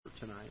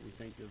tonight. We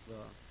think of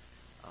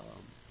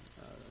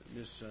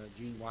Miss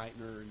Jean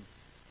Whitener and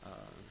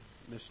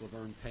Miss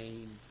Laverne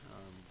Payne,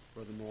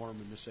 Brother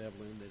Norm and Miss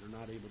Evelyn that are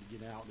not able to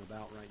get out and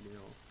about right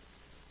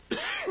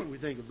now. We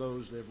think of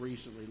those that have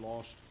recently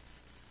lost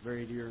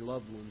very dear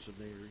loved ones of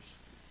theirs.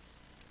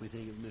 We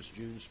think of Miss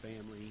June's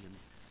family and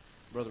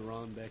Brother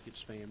Ron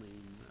Beckett's family,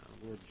 and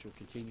Lord, that you'll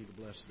continue to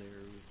bless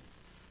theirs.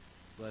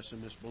 Bless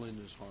Miss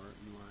Belinda's heart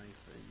and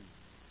life, and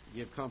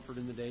give comfort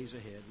in the days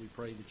ahead. We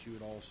pray that you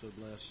would also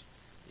bless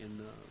in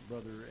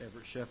Brother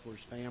Everett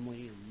Scheffler's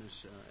family and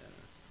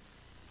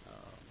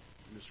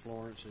Miss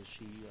Florence as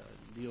she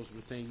deals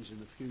with things in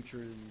the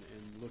future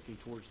and looking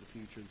towards the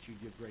future, that you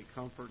give great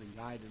comfort and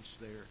guidance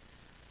there.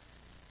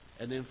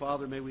 And then,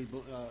 Father, may we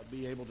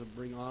be able to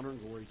bring honor and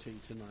glory to you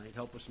tonight.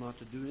 Help us not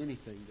to do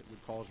anything that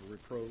would cause a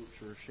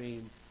reproach or a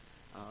shame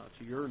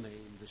to your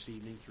name this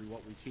evening through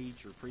what we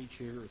teach or preach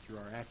here or through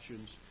our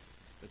actions,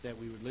 but that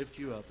we would lift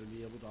you up and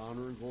be able to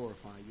honor and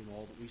glorify you in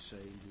all that we say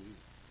and do.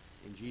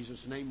 In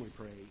Jesus' name we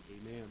pray.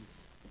 Amen.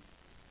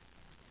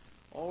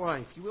 All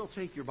right, if you will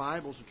take your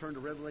Bibles and turn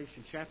to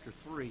Revelation chapter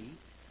 3.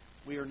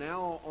 We are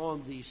now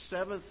on the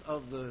seventh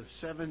of the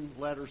 7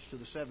 letters to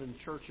the 7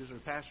 churches or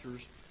pastors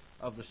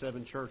of the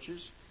 7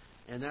 churches,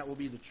 and that will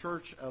be the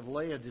church of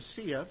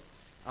Laodicea.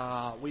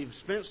 We've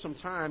spent some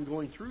time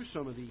going through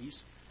some of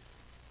these.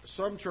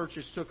 Some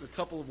churches took a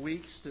couple of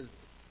weeks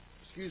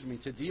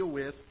to deal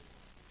with,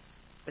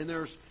 and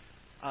there's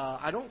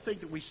I don't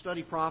think that we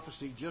study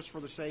prophecy just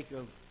for the sake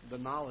of the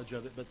knowledge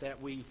of it, but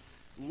that we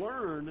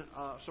learn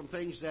some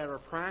things that are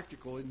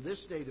practical in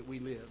this day that we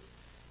live,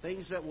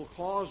 things that will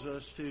cause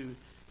us to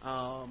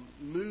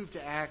move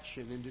to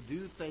action and to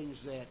do things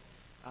that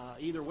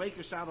either wake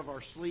us out of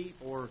our sleep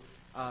or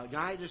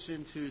guide us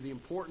into the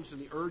importance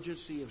and the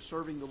urgency of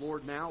serving the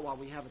Lord now while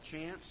we have a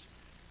chance.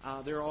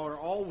 There are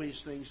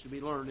always things to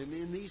be learned. And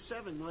in these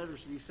 7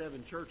 letters to these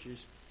 7 churches,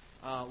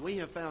 we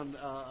have found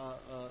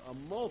a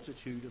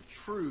multitude of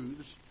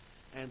truths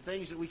and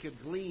things that we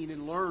could glean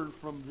and learn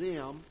from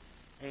them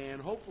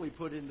and hopefully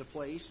put into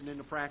place and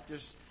into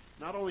practice,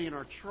 not only in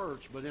our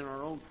church, but in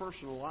our own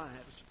personal lives.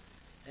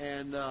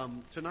 And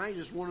tonight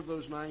is one of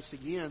those nights,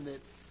 again, that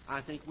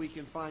I think we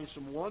can find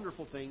some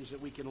wonderful things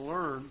that we can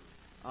learn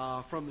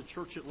from the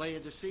church at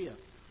Laodicea.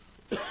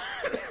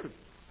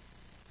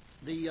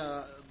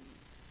 The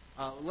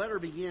letter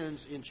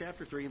begins in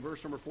chapter 3 in verse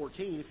number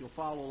 14. If you'll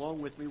follow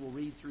along with me, we'll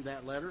read through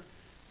that letter.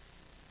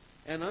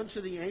 And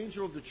unto the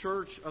angel of the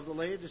church of the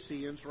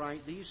Laodiceans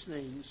write these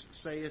things,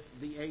 saith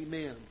the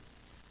Amen,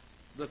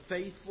 the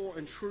faithful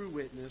and true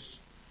witness,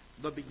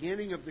 the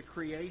beginning of the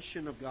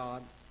creation of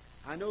God.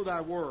 I know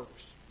thy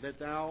works, that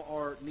thou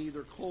art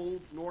neither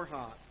cold nor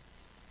hot.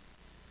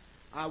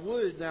 I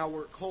would thou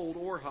wert cold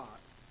or hot.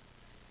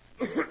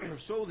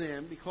 So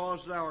then, because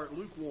thou art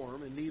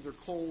lukewarm and neither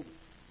cold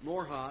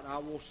nor hot, I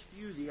will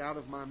spew thee out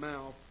of my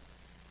mouth.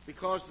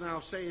 Because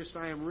thou sayest,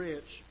 I am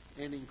rich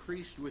and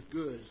increased with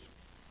goods,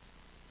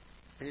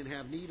 and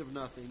have need of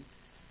nothing,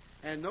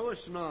 and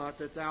knowest not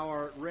that thou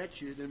art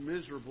wretched and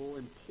miserable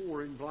and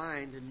poor and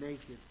blind and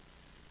naked.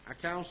 I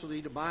counsel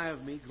thee to buy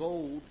of me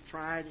gold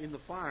tried in the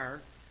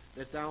fire,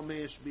 that thou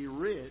mayest be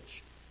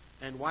rich,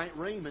 and white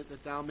raiment,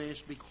 that thou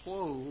mayest be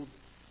clothed,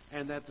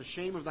 and that the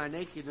shame of thy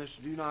nakedness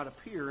do not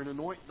appear, and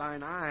anoint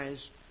thine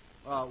eyes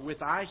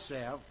with eye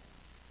salve,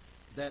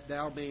 that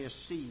thou mayest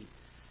see.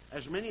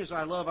 As many as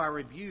I love I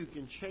rebuke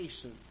and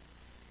chasten.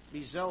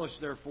 Be zealous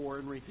therefore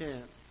and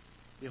repent.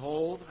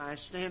 Behold, I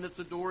stand at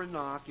the door and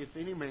knock. If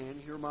any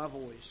man hear my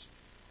voice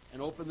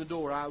and open the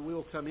door, I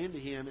will come into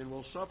him and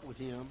will sup with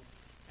him,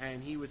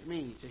 and he with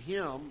me. To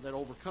him that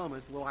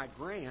overcometh will I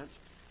grant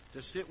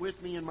to sit with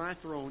me in my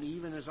throne,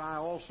 even as I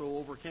also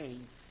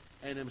overcame,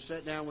 and am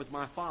set down with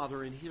my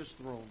Father in his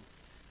throne.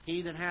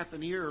 He that hath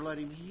an ear, let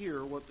him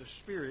hear what the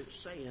Spirit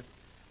saith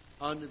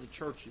unto the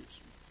churches.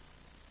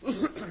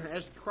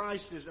 As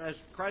Christ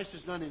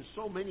has done in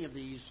so many of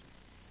these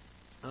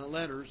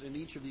letters, in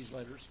each of these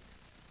letters,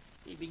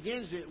 he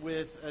begins it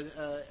with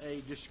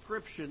a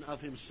description of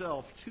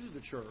himself to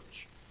the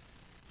church,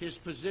 his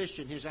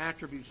position, his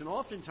attributes. And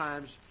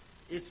oftentimes,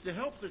 it's to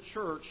help the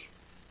church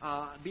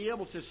be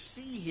able to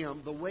see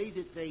him the way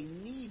that they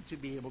need to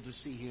be able to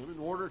see him in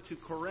order to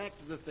correct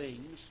the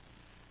things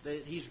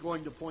that he's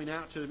going to point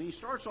out to them. He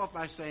starts off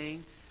by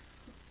saying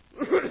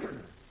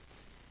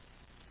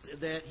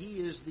that he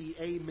is the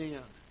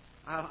Amen.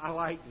 I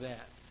like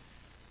that.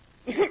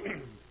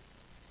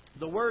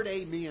 The word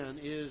amen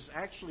is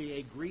actually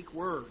a Greek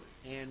word,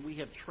 and we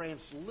have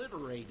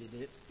transliterated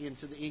it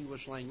into the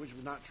English language.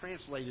 We've not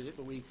translated it,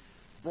 but we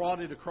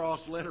brought it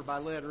across letter by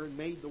letter and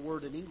made the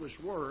word an English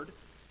word.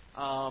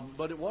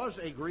 But it was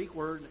a Greek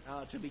word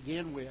to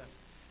begin with.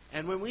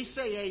 And when we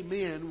say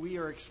amen, we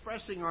are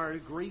expressing our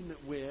agreement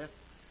with.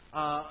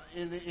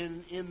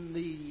 In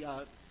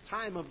the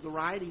time of the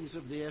writings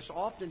of this,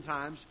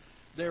 oftentimes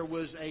there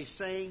was a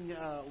saying,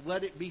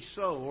 let it be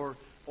so,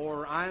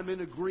 or I am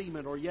in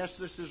agreement, or yes,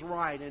 this is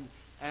right.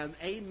 And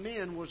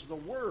amen was the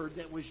word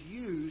that was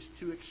used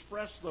to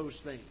express those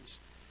things.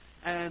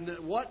 And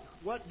what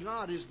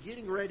God is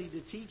getting ready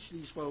to teach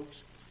these folks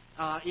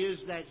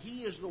is that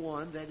He is the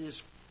one that is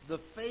the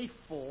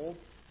faithful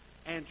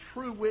and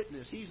true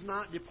witness. He's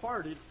not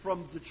departed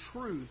from the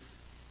truth,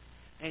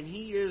 and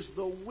He is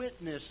the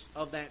witness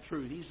of that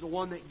truth. He's the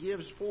one that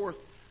gives forth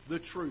the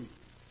truth.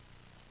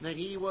 That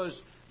He was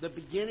the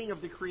beginning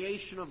of the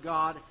creation of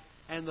God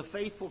and the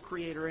faithful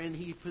Creator, and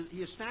He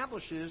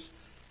establishes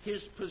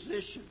His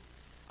position.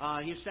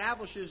 He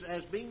establishes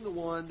as being the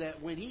one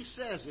that when He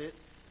says it,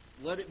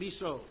 let it be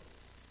so.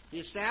 He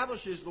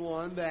establishes the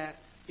one that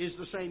is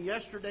the same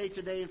yesterday,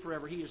 today, and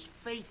forever. He is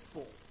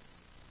faithful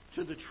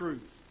to the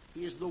truth.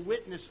 He is the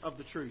witness of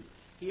the truth.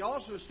 He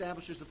also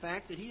establishes the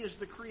fact that He is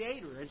the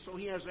Creator, and so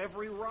He has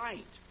every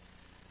right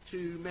to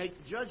make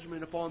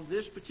judgment upon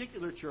this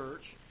particular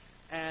church.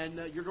 And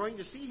you're going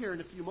to see here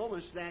in a few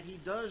moments that He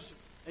does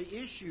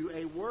issue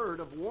a word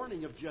of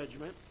warning of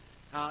judgment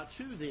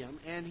to them.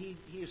 And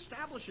He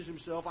establishes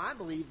Himself, I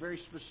believe, very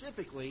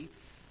specifically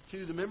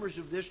to the members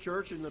of this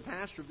church and the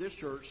pastor of this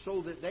church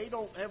so that they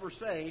don't ever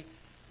say,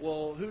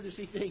 well, who does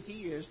he think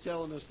he is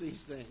telling us these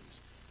things?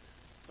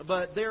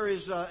 But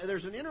there's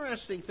an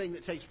interesting thing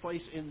that takes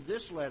place in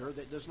this letter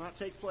that does not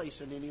take place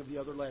in any of the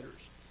other letters.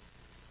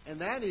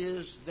 And that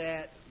is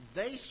that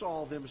they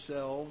saw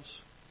themselves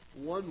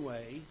one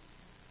way,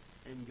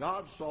 and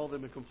God saw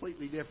them a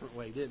completely different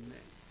way, didn't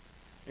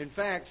they? In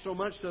fact, so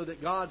much so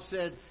that God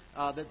said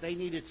that they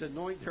needed to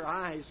anoint their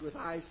eyes with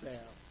eye salve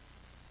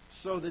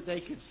so that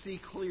they could see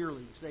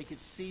clearly, so they could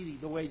see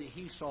the way that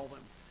He saw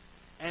them.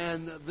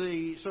 And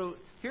so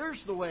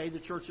here's the way the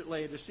church at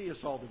Laodicea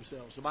saw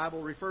themselves. The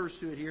Bible refers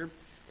to it here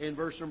in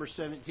verse number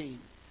 17.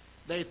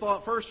 They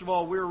thought, first of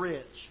all, we're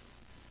rich.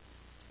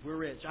 We're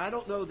rich. I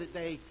don't know that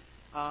they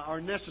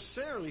are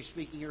necessarily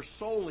speaking here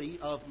solely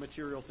of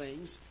material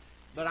things,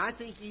 but I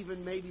think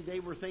even maybe they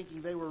were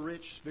thinking they were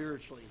rich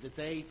spiritually, that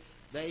they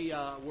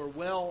were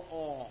well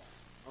off.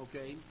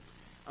 Okay,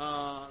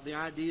 the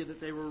idea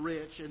that they were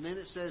rich, and then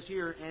it says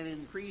here, and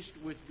increased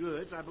with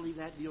goods. I believe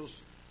that deals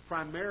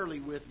primarily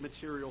with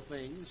material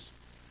things,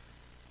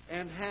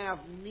 and have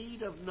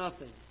need of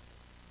nothing.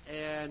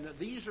 And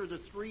these are the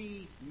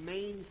three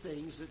main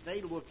things that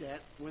they looked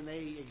at when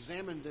they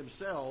examined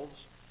themselves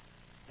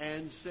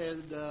and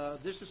said,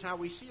 this is how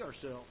we see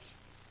ourselves.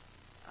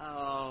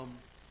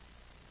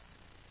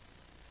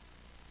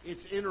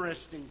 It's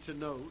interesting to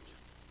note,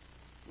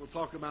 we'll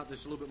talk about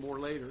this a little bit more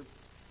later,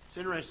 it's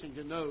interesting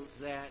to note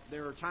that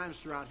there are times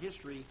throughout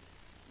history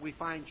we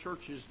find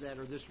churches that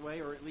are this way,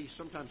 or at least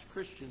sometimes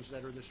Christians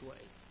that are this way.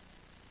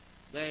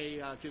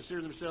 They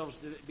consider themselves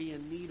to be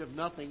in need of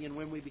nothing, and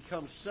when we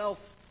become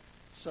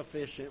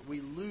self-sufficient,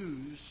 we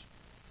lose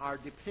our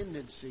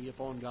dependency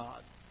upon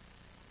God.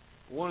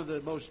 One of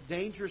the most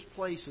dangerous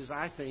places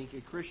I think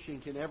a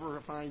Christian can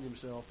ever find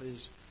himself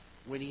is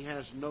when he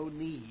has no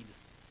need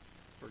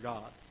for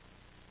God.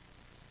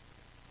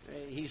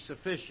 He's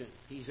sufficient.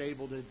 He's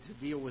able to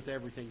deal with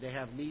everything. They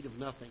have need of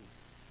nothing.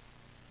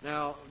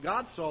 Now,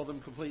 God saw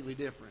them completely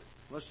different.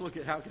 Let's look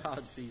at how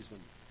God sees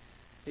them.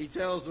 He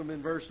tells them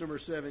in verse number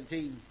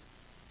 17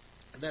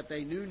 that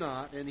they knew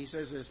not, and He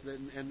says this,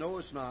 and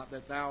knowest not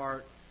that thou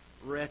art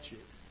wretched.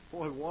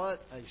 Boy, what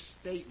a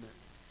statement.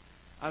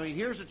 I mean,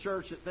 here's a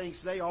church that thinks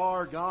they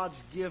are God's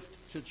gift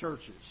to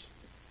churches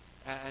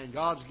and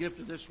God's gift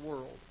to this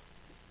world.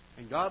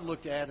 And God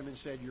looked at them and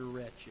said, you're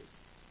wretched.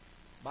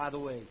 By the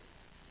way,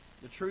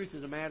 the truth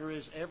of the matter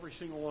is every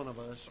single one of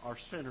us are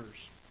sinners.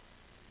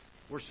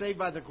 We're saved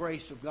by the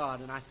grace of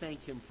God, and I thank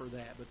Him for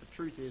that. But the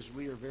truth is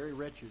we are very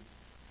wretched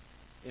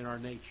in our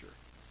nature.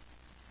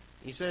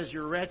 He says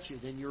you're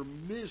wretched and you're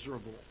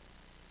miserable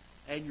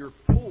and you're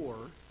poor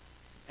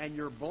and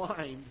you're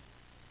blind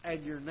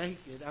and you're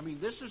naked. I mean,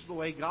 this is the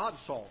way God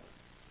saw them.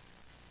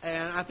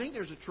 And I think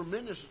there's a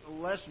tremendous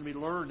lesson to be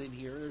learned in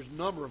here. There's a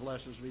number of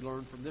lessons to be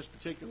learned from this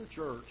particular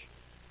church.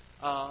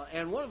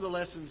 And one of the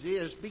lessons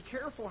is be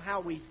careful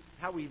how we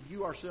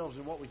view ourselves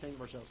and what we think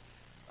of ourselves.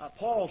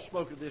 Paul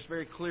spoke of this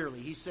very clearly.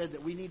 He said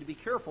that we need to be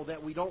careful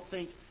that we don't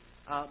think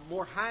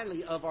more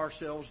highly of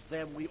ourselves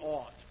than we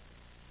ought.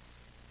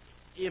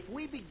 If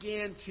we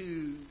begin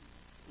to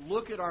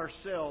look at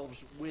ourselves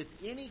with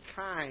any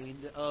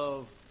kind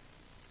of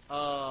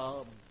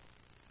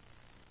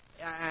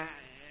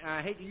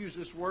I hate to use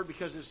this word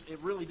because it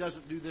really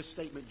doesn't do this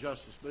statement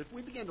justice, but if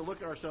we begin to look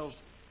at ourselves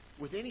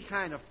with any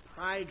kind of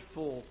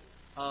prideful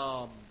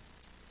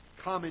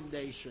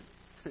commendation,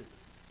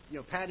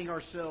 patting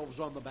ourselves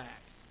on the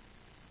back,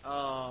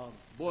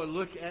 boy,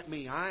 look at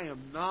me. I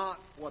am not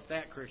what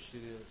that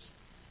Christian is.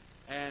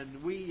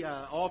 And we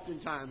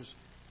oftentimes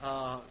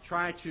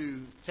try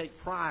to take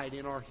pride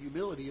in our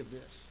humility of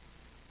this.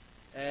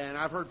 And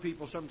I've heard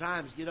people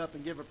sometimes get up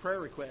and give a prayer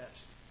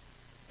request.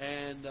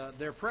 And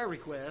their prayer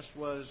request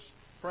was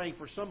praying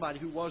for somebody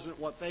who wasn't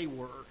what they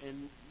were.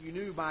 And you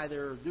knew by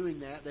their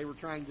doing that, they were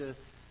trying to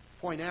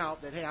point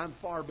out that, hey, I'm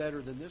far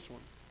better than this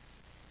one.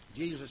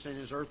 Jesus in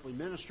His earthly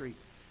ministry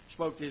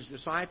spoke to His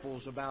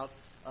disciples about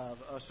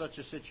such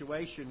a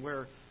situation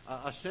where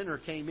a sinner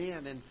came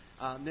in and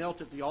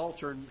knelt at the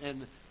altar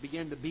and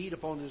began to beat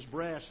upon his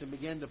breast and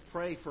began to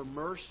pray for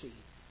mercy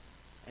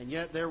And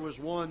yet there was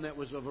one that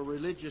was of a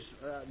religious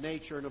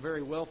nature and a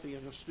very wealthy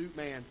and astute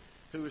man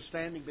who was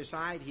standing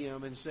beside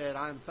him and said,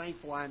 "I'm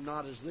thankful I'm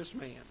not as this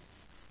man."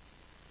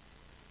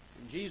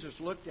 And Jesus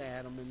looked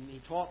at them and He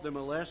taught them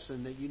a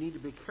lesson that you need to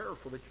be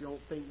careful that you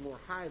don't think more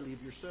highly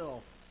of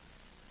yourself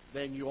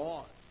than you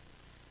ought.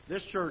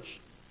 This church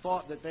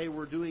thought that they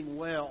were doing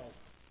well.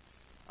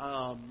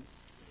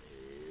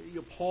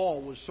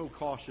 Paul was so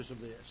cautious of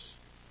this.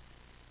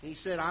 He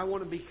said, "I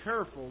want to be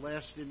careful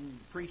lest in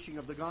preaching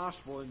of the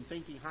gospel and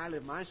thinking highly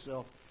of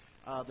myself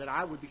that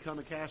I would become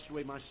a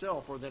castaway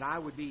myself, or that I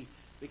would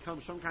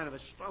become some kind of a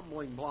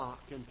stumbling block."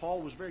 And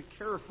Paul was very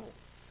careful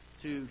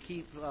to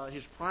keep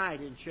his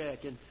pride in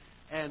check. And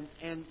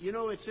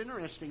it's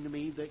interesting to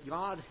me that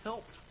God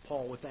helped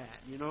Paul with that.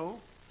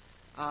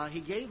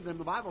 He gave them,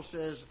 the Bible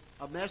says,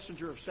 a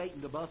messenger of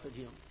Satan to buffet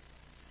him.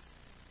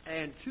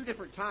 And 2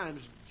 different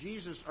times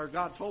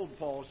God told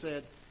Paul,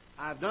 said,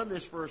 "I've done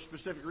this for a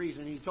specific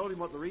reason." He told him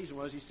what the reason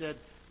was. He said,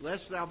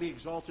 "Lest thou be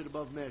exalted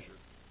above measure."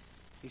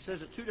 He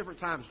says it 2 different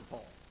times to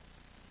Paul.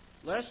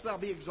 "Lest thou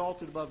be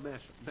exalted above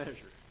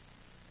measure."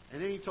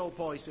 And then he told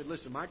Paul, he said,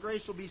 "Listen, my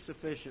grace will be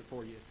sufficient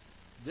for you.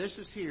 This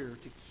is here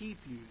to keep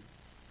you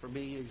from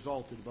being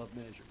exalted above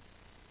measure."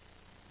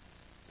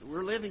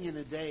 We're living in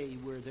a day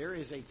where there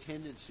is a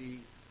tendency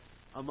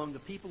among the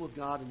people of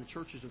God and the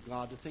churches of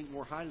God to think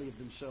more highly of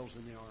themselves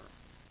than they are.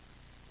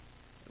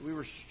 We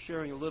were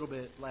sharing a little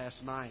bit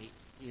last night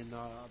in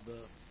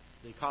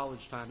the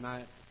college time,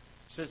 and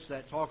since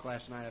that talk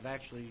last night, I've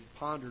actually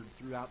pondered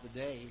throughout the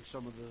day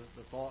some of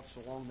the thoughts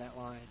along that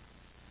line.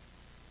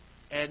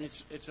 And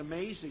it's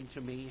amazing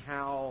to me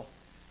how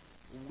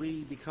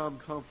we become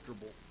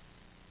comfortable.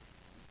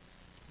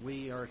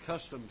 We are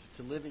accustomed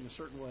to living a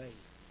certain way.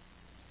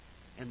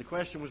 And the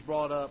question was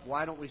brought up,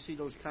 why don't we see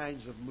those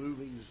kinds of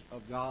movings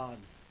of God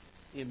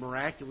in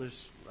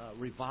miraculous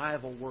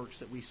revival works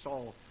that we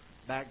saw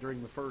back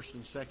during the first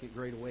and second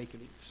Great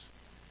Awakenings?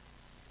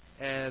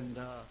 And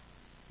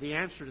the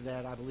answer to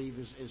that, I believe,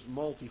 is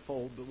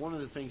multifold. But one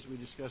of the things we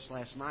discussed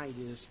last night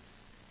is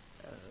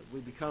we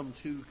become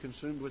too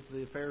consumed with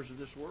the affairs of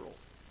this world.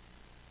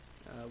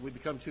 We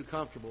become too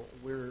comfortable.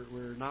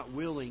 We're not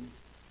willing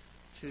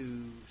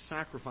to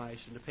sacrifice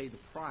and to pay the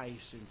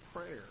price in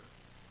prayer,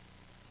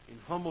 in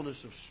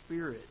humbleness of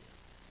spirit,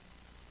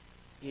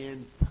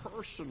 in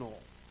personal,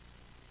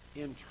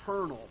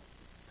 internal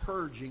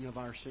purging of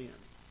our sin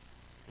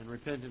and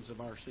repentance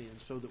of our sin,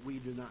 so that we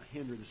do not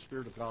hinder the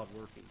Spirit of God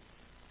working.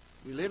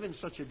 We live in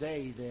such a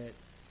day that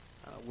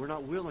we're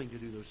not willing to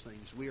do those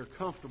things. We are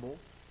comfortable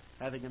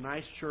having a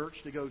nice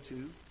church to go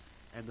to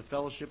and the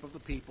fellowship of the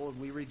people, and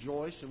we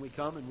rejoice, and we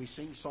come and we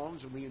sing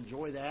songs, and we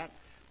enjoy that,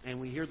 and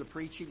we hear the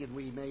preaching, and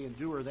we may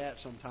endure that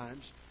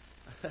sometimes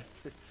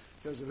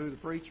because of who the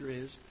preacher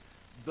is.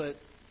 But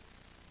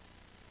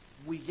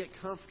we get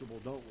comfortable,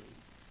 don't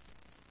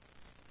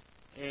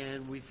we?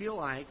 And we feel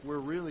like we're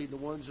really the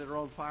ones that are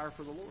on fire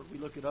for the Lord. We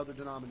look at other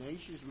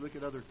denominations, we look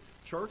at other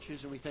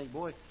churches, and we think,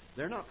 boy,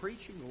 they're not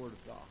preaching the Word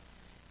of God.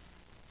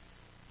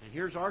 And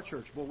here's our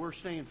church. Well, we're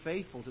staying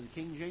faithful to the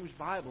King James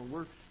Bible.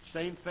 We're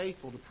staying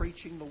faithful to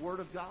preaching the Word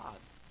of God.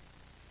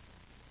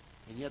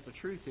 And yet the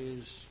truth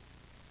is,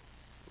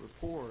 we're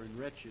poor and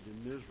wretched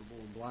and miserable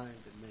and blind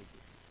and naked.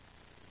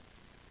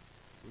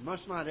 We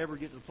must not ever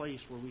get to the place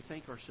where we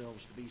think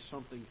ourselves to be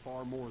something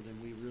far more than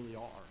we really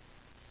are.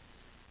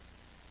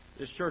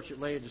 This church at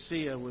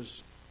Laodicea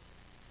was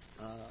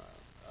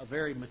a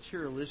very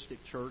materialistic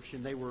church,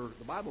 and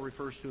the Bible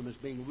refers to them as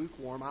being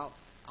lukewarm.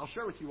 I'll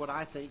share with you what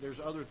I think. There's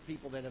other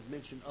people that have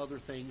mentioned other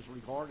things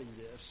regarding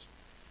this.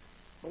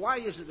 But why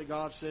is it that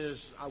God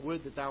says, "I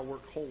would that thou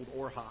wert cold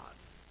or hot"?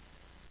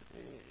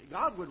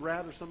 God would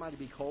rather somebody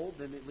be cold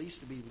than at least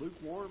to be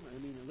lukewarm. I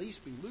mean, at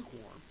least be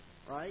lukewarm,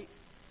 right?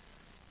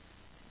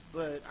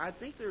 But I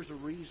think there's a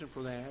reason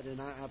for that,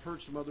 and I've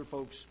heard some other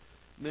folks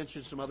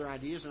mention some other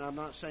ideas, and I'm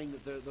not saying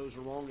that those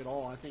are wrong at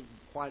all. I think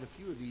quite a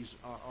few of these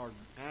are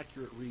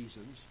accurate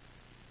reasons.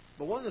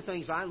 But one of the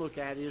things I look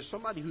at is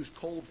somebody who's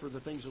cold for the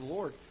things of the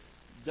Lord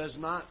does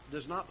not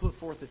put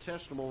forth a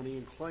testimony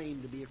and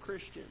claim to be a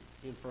Christian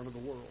in front of the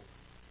world.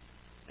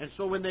 And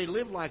so when they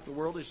live like the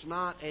world, it's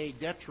not a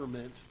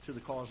detriment to the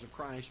cause of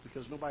Christ,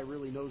 because nobody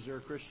really knows they're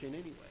a Christian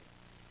anyway.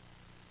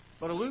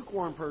 But a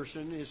lukewarm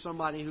person is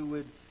somebody who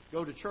would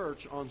go to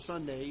church on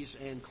Sundays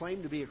and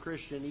claim to be a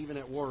Christian even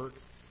at work,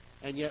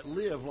 and yet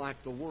live like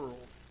the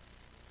world.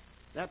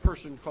 That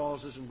person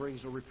causes and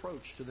brings a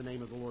reproach to the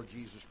name of the Lord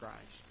Jesus Christ.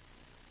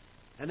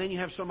 And then you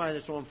have somebody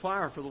that's on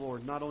fire for the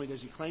Lord. Not only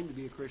does he claim to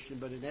be a Christian,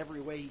 but in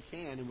every way he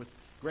can, and with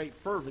great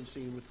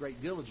fervency and with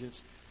great diligence,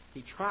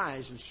 he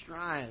tries and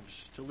strives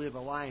to live a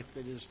life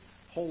that is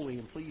holy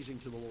and pleasing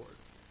to the Lord.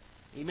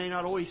 He may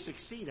not always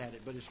succeed at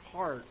it, but his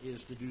heart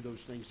is to do those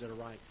things that are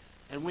right.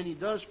 And when he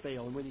does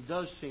fail and when he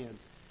does sin,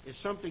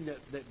 it's something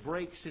that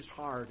breaks his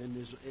heart and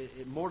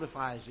it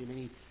mortifies him. And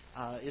he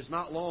is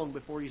not long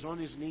before he's on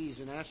his knees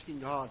and asking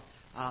God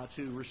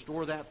to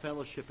restore that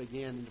fellowship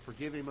again and to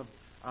forgive him of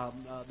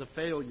the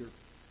failure.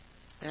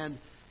 And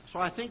so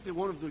I think that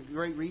one of the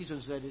great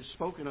reasons that is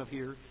spoken of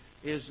here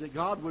is that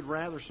God would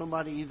rather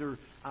somebody either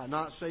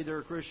not say they're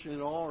a Christian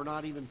at all or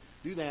not even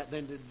do that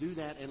than to do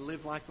that and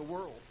live like the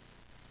world.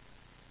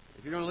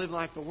 If you're going to live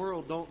like the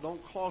world,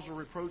 don't cause a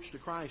reproach to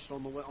Christ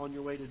on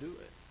your way to do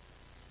it.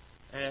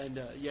 And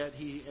yet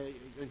He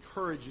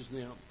encourages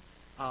them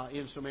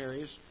in some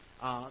areas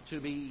to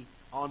be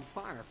on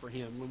fire for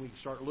Him. When we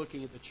start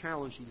looking at the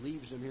challenge He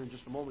leaves them here in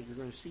just a moment, you're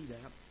going to see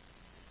that.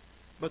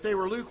 But they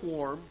were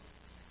lukewarm.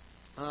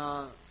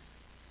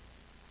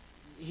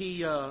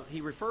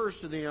 He refers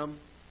to them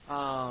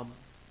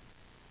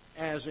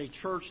as a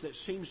church that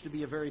seems to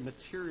be a very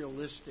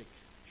materialistic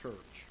church.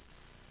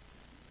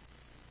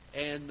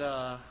 And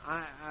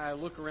I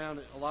look around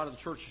at a lot of the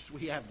churches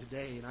we have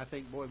today, and I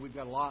think, boy, we've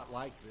got a lot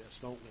like this,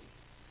 don't we?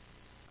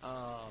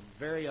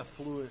 Very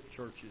affluent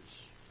churches,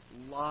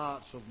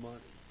 lots of money.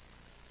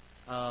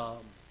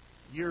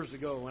 Years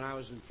ago, when I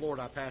was in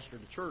Florida, I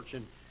pastored a church,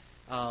 and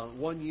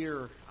one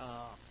year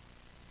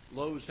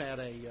Lowe's had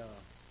a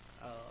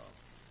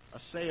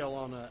sale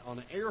on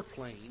an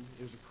airplane.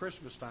 It was at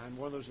Christmas time,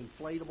 one of those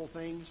inflatable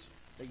things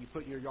that you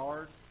put in your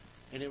yard,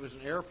 and it was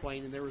an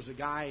airplane, and there was a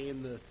guy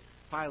in the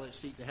pilot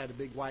seat that had a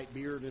big white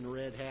beard and a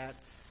red hat.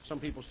 Some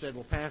people said,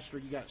 well, Pastor,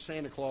 you got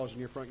Santa Claus in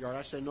your front yard.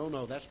 I said,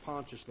 no, that's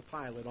Pontius the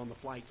pilot on the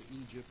flight to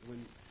Egypt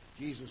when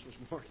Jesus was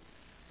born.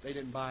 They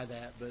didn't buy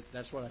that, but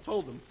that's what I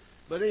told them.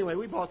 But anyway,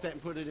 we bought that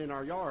and put it in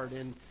our yard,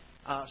 and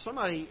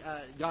somebody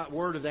got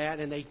word of that,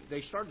 and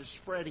they started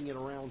spreading it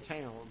around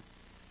town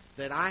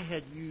that I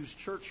had used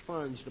church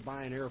funds to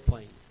buy an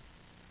airplane.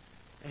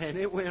 And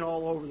it went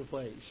all over the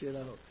place, you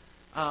know.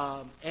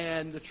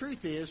 And the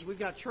truth is, we've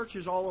got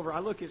churches all over. I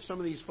look at some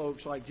of these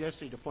folks like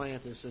Jesse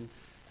Duplantis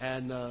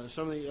and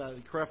some of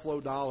the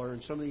Creflo Dollar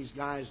and some of these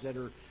guys that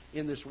are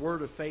in this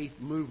Word of Faith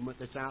movement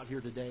that's out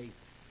here today.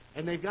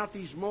 And they've got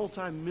these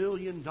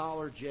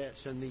multi-million-dollar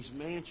jets and these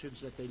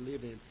mansions that they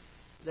live in.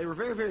 They were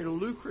very, very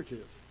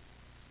lucrative.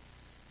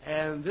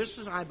 And this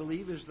is, I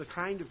believe, is the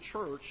kind of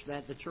church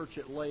that the church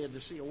at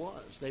Laodicea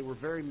was. They were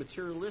very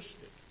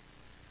materialistic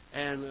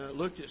and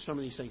looked at some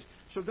of these things.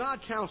 So God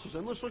counsels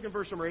them. Let's look at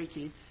verse number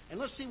 18, and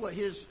let's see what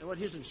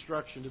his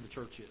instruction to the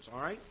church is, all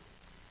right?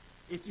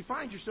 If you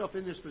find yourself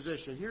in this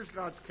position, here's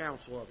God's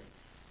counsel of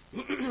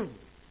him.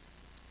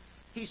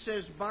 He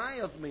says, buy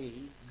of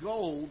me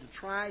gold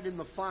tried in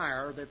the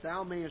fire, that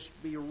thou mayest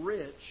be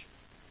rich,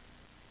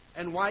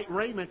 and white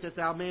raiment, that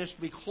thou mayest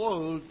be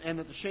clothed, and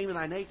that the shame of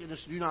thy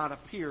nakedness do not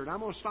appear. And I'm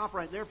going to stop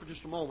right there for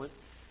just a moment.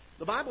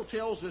 The Bible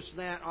tells us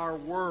that our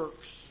works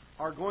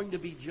are going to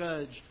be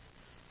judged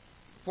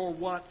for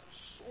what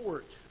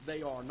sort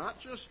they are. Not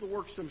just the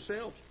works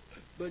themselves,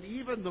 but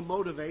even the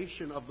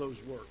motivation of those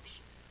works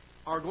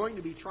are going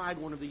to be tried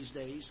one of these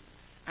days.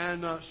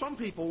 And some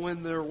people,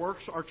 when their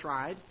works are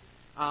tried,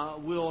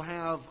 will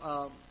have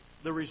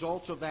the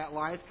results of that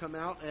life come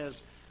out as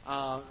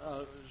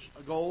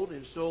gold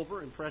and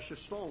silver and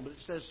precious stone. But it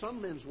says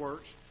some men's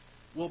works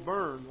will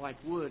burn like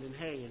wood and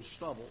hay and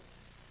stubble.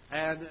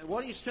 And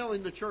what he's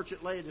telling the church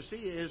at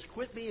Laodicea is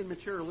quit being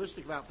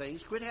materialistic about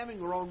things, quit having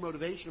the wrong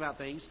motivation about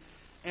things,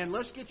 and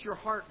let's get your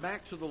heart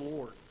back to the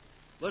Lord.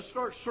 Let's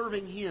start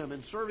serving Him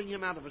and serving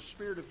Him out of a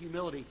spirit of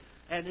humility.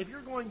 And if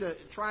you're going to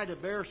try to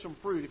bear some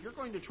fruit, if you're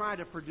going to try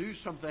to produce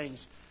some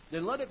things,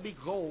 then let it be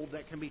gold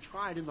that can be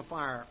tried in the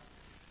fire.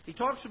 He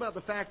talks about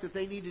the fact that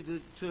they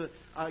needed to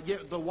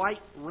get the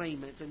white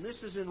raiment, and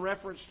this is in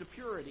reference to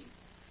purity.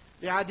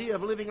 The idea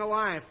of living a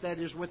life that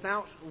is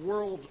without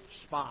world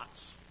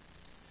spots.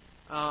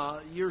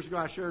 Years ago,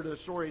 I shared a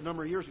story a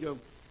number of years ago.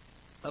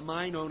 A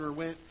mine owner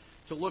went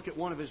to look at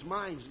one of his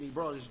mines, and he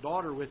brought his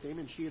daughter with him,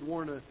 and she had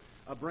worn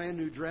a brand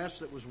new dress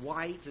that was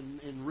white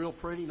and real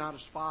pretty, not a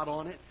spot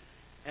on it.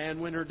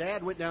 And when her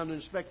dad went down to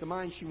inspect the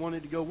mine, she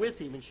wanted to go with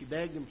him, and she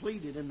begged and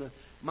pleaded. And the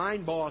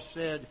mine boss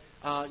said,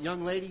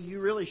 young lady, you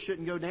really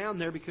shouldn't go down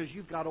there because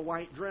you've got a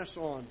white dress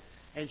on.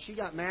 And she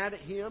got mad at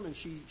him, and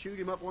she chewed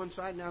him up one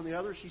side and down the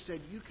other. She said,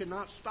 you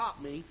cannot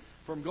stop me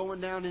from going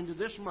down into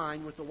this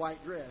mine with the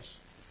white dress.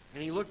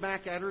 And he looked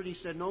back at her and he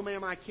said, no,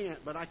 ma'am, I can't,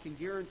 but I can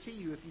guarantee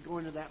you if you go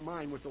into that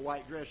mine with the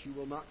white dress, you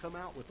will not come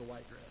out with the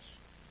white dress.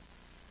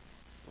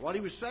 What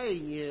he was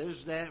saying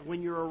is that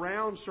when you're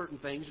around certain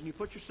things and you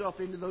put yourself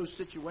into those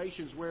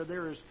situations where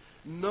there is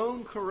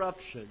known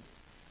corruption,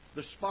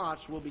 the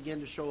spots will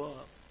begin to show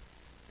up.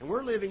 And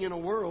we're living in a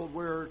world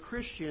where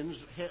Christians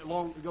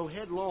go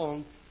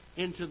headlong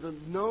into the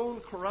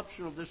known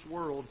corruption of this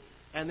world,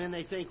 and then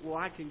they think, well,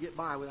 I can get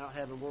by without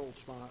having world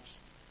spots.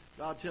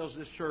 God tells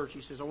this church,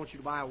 He says, I want you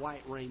to buy a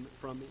white raiment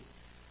from me,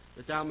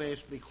 that thou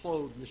mayest be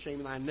clothed, and the shame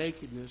of thy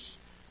nakedness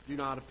do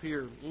not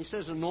appear. And He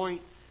says,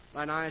 anoint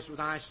thine eyes with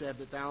eye salve,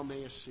 that thou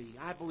mayest see.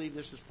 I believe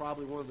this is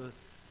probably one of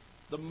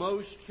the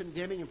most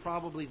condemning and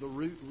probably the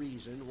root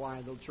reason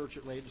why the church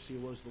at Laodicea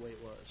was the way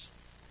it was.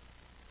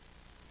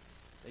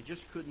 They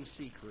just couldn't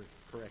see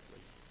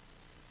correctly.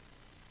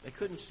 They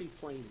couldn't see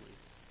plainly.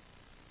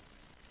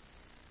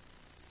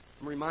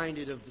 I'm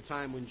reminded of the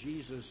time when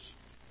Jesus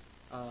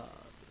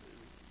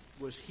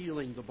was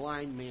healing the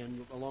blind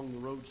man along the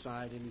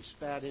roadside, and He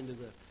spat into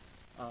the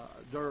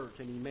dirt,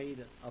 and He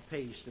made a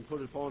paste and put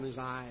it upon his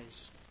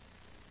eyes.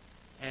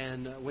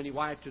 And when he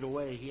wiped it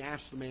away, he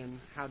asked the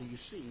man, "How do you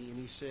see?" And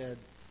he said,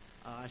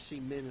 "I see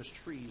men as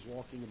trees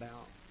walking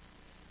about."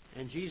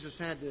 And Jesus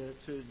had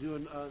to do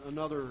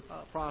another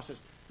process.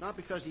 Not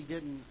because he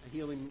didn't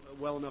heal him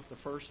well enough the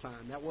first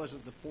time. That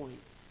wasn't the point.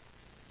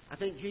 I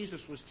think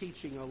Jesus was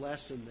teaching a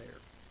lesson there.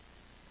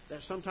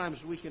 That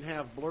sometimes we can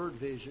have blurred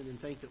vision and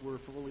think that we're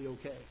fully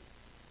okay.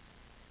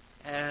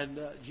 And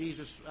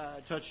Jesus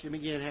touched him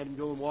again, had him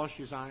go and wash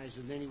his eyes,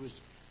 and then he was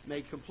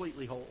made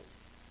completely whole.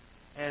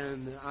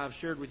 And I've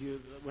shared with you,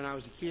 when I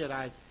was a kid,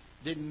 I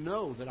didn't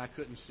know that I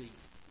couldn't see.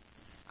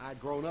 I'd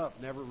grown up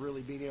never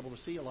really being able to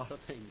see a lot of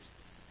things.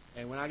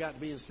 And when I got to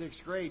be in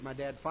 6th grade, my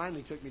dad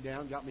finally took me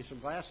down, got me some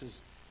glasses,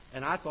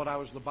 and I thought I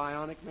was the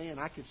bionic man.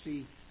 I could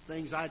see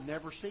things I'd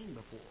never seen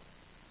before.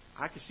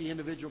 I could see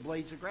individual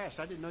blades of grass.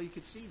 I didn't know you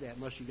could see that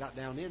unless you got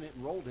down in it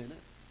and rolled in it.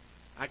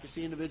 I could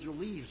see individual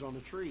leaves on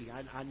a tree.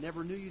 I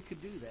never knew you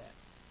could do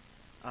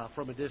that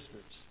from a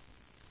distance.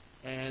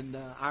 And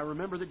I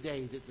remember the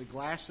day that the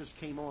glasses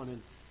came on,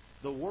 and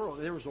the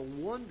world, there was a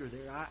wonder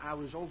there. I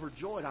was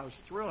overjoyed. I was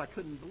thrilled. I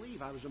couldn't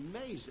believe. I was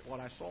amazed at what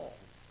I saw.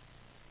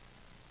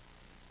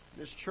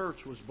 This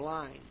church was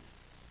blind.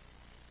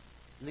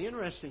 And the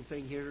interesting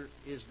thing here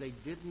is they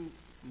didn't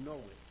know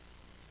it.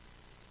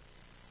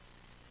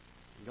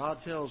 And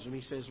God tells them,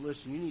 He says,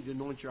 "Listen, you need to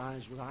anoint your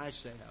eyes with eye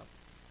salve,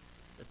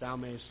 that thou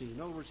mayest see."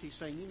 In other words, He's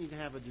saying you need to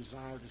have a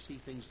desire to see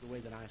things the way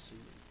that I see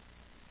them.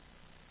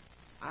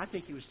 I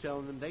think He was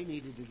telling them they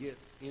needed to get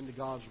into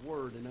God's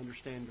Word and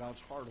understand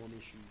God's heart on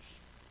issues.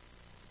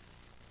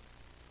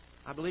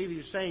 I believe He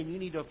was saying you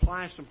need to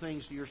apply some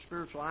things to your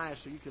spiritual eyes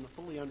so you can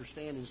fully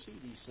understand and see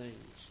these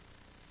things.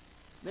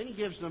 Then He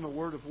gives them a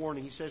word of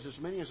warning. He says, "As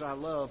many as I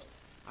love,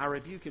 I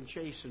rebuke and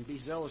chasten. Be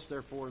zealous,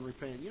 therefore, and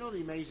repent." You know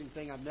the amazing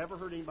thing? I've never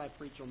heard anybody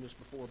preach on this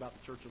before about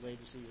the church of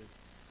Laodicea.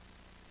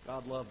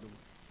 God loved them.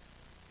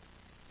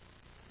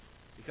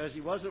 Because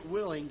He wasn't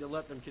willing to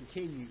let them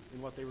continue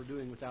in what they were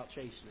doing without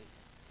chastening.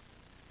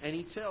 And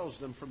He tells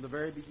them from the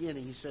very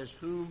beginning, He says,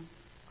 "Whom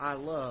I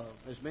love,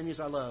 as many as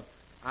I love,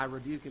 I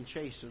rebuke and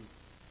chasten."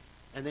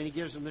 And then He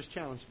gives them this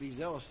challenge: "Be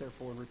zealous,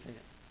 therefore, and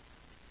repent."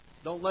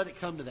 Don't let it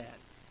come to that.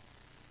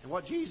 And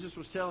what Jesus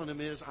was telling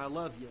them is, I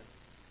love you.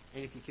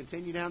 And if you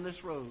continue down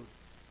this road,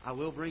 I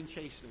will bring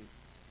chastening.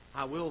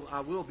 I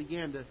will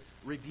begin to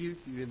rebuke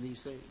you in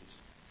these things.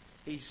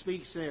 He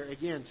speaks there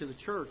again to the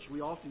church. We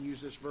often use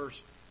this verse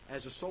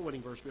as a soul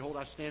winning verse. "Behold,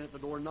 I stand at the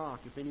door and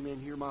knock. If any man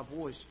hear my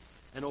voice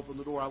and open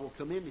the door, I will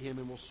come into him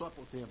and will sup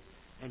with him,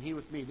 and he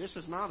with me." This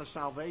is not a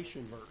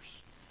salvation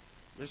verse.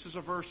 This is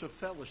a verse of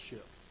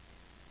fellowship.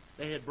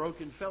 They had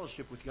broken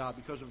fellowship with God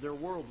because of their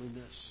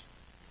worldliness.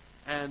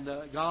 And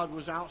God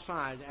was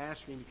outside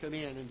asking to come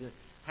in and to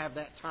have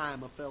that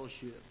time of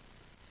fellowship.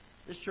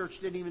 This church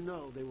didn't even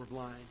know they were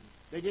blind.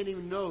 They didn't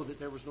even know that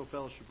there was no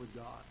fellowship with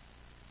God.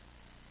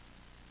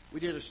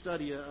 We did a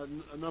study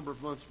a number of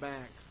months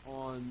back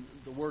on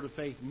the Word of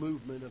Faith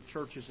movement of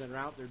churches that are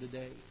out there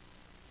today.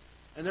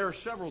 And there are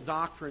several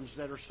doctrines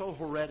that are so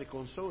heretical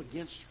and so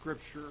against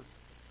Scripture,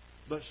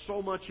 but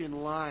so much in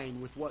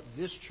line with what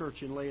this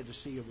church in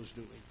Laodicea was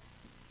doing.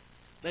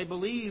 They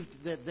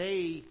believed that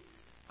they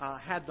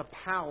had the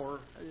power,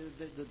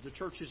 the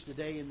churches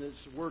today in this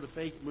Word of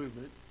Faith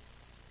movement,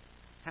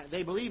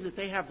 they believe that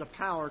they have the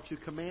power to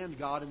command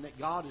God and that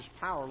God is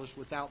powerless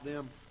without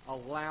them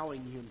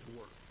allowing Him to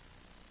work.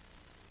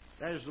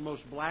 That is the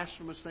most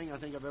blasphemous thing I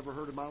think I've ever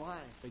heard in my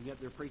life, and yet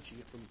they're preaching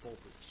it from the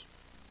pulpits.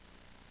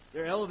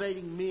 They're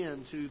elevating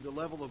men to the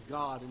level of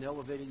God and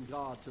elevating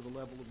God to the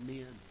level of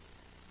men.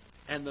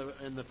 And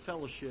the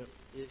fellowship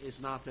is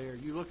not there.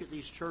 You look at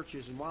these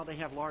churches, and while they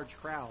have large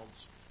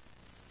crowds,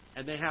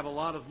 and they have a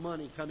lot of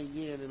money coming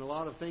in and a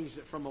lot of things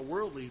that from a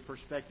worldly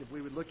perspective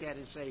we would look at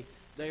and say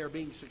they are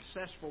being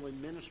successful in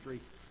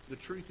ministry, the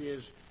truth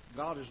is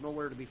God is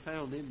nowhere to be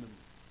found in them.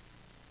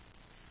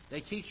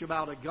 They teach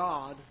about a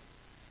God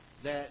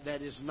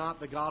that is not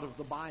the God of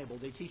the Bible.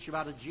 They teach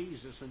about a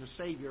Jesus and a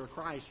Savior, a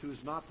Christ, who is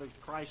not the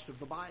Christ of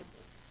the Bible.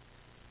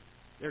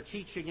 They're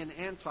teaching an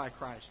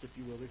antichrist, if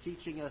you will. They're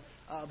teaching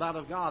about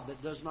a God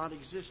that does not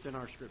exist in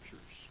our Scriptures.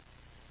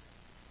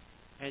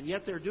 And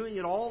yet they're doing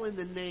it all in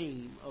the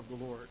name of the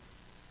Lord.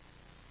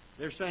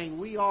 They're saying,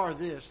 we are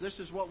this. This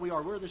is what we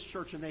are. We're this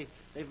church. And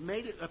they've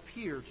made it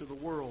appear to the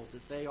world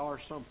that they are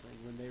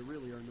something when they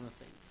really are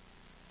nothing.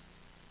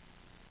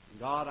 And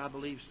God, I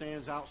believe,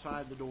 stands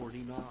outside the door and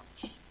He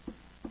knocks.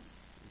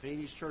 If any of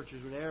these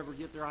churches would ever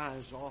get their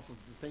eyes off of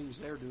the things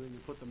they're doing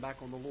and put them back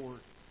on the Lord,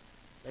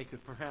 they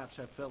could perhaps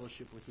have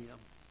fellowship with Him.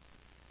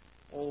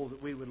 Oh,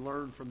 that we would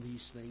learn from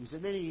these things.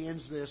 And then he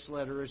ends this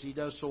letter, as he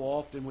does so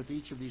often with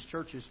each of these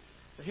churches.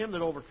 "To him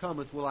that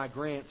overcometh will I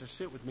grant to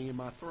sit with me in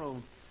my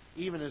throne,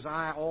 even as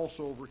I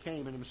also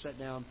overcame and am set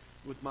down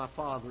with my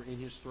Father in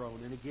His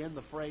throne." And again,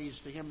 the phrase,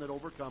 "to him that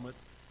overcometh,"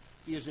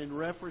 is in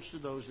reference to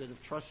those that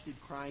have trusted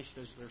Christ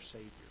as their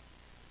Savior.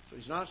 So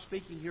he's not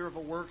speaking here of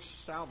a works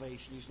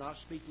salvation. He's not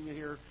speaking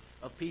here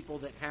of people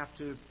that have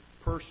to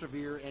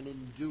persevere and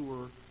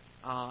endure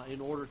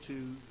in order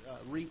to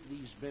reap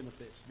these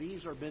benefits.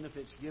 These are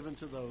benefits given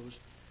to those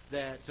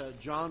that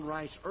John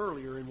writes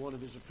earlier in one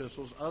of his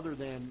epistles, other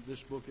than this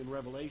book in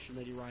Revelation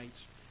that he writes.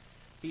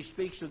 He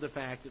speaks of the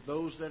fact that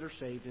those that are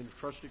saved and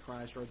trusted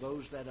Christ are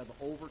those that have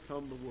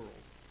overcome the world.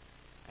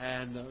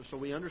 And so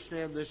we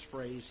understand this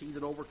phrase, he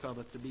that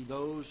overcometh, to be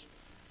those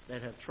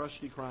that have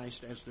trusted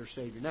Christ as their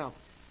Savior. Now,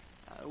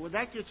 well,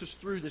 that gets us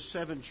through the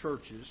 7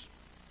 churches.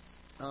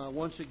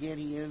 Once again,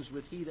 he ends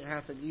with, he that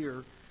hath an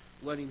ear,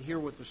 let him hear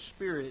what the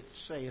Spirit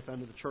saith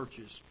unto the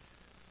churches.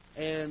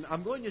 And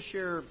I'm going to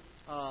share,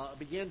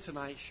 begin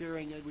tonight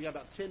sharing, we got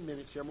about 10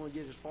 minutes here. I'm going to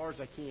get as far as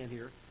I can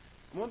here.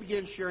 I'm going to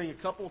begin sharing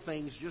a couple of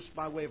things just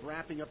by way of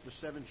wrapping up the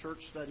 7 church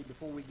study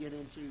before we get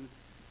into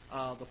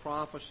the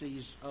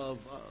prophecies of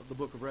the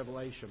book of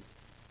Revelation.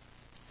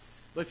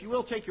 But if you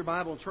will, take your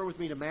Bible and turn with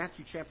me to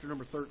Matthew chapter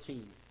number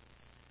 13.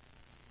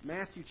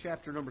 Matthew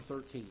chapter number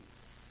 13.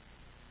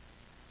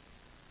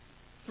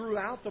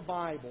 Throughout the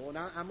Bible, and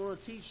I'm going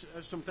to teach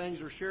some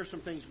things or share some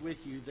things with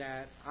you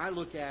that I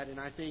look at and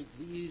I think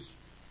these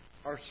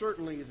are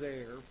certainly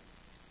there.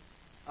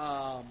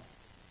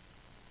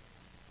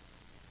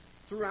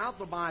 Throughout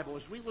the Bible,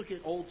 as we look at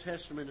Old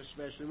Testament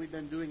especially, we've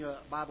been doing a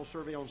Bible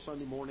survey on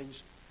Sunday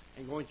mornings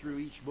and going through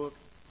each book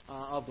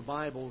of the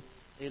Bible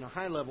in a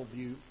high-level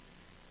view.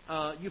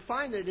 You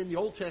find that in the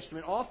Old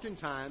Testament,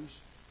 oftentimes,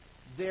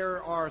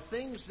 there are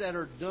things that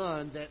are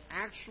done that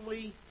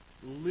actually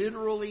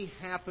literally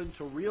happen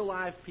to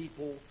real-life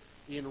people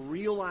in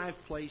real-life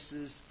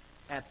places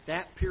at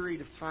that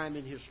period of time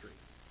in history.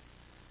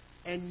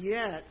 And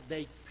yet,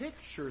 they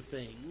picture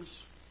things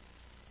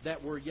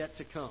that were yet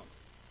to come.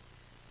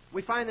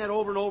 We find that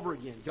over and over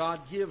again.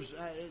 God gives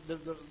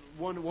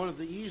one of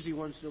the easy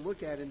ones to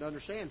look at and to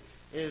understand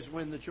is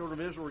when the children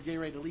of Israel were getting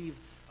ready to leave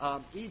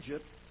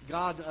Egypt,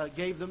 God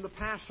gave them the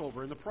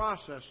Passover. In the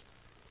process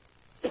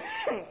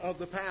of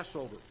the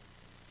Passover,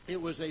 it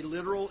was a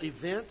literal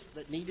event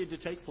that needed to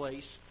take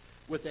place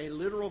with a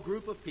literal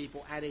group of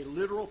people at a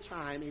literal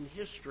time in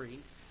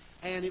history,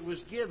 and it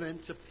was given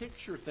to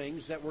picture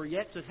things that were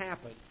yet to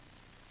happen.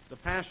 The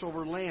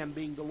Passover lamb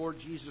being the Lord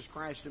Jesus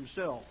Christ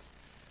Himself.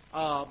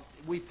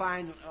 We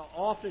find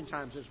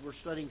oftentimes as we're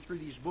studying through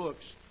these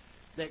books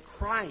that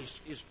Christ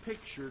is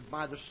pictured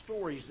by the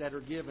stories that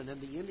are given and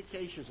the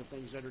indications of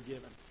things that are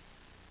given.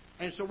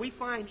 And so we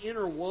find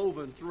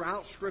interwoven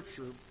throughout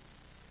Scripture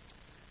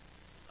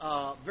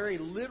very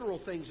literal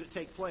things that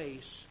take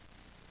place,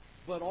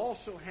 but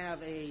also have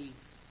a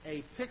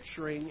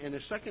picturing and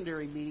a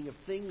secondary meaning of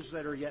things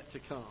that are yet to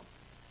come.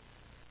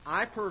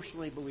 I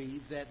personally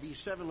believe that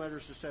these 7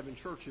 letters to 7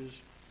 churches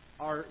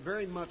are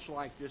very much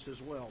like this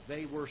as well.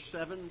 They were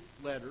 7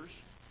 letters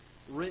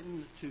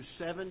written to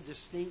 7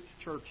 distinct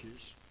churches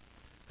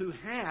who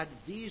had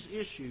these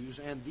issues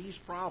and these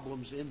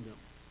problems in them.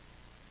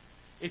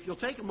 If you'll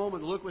take a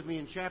moment and look with me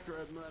in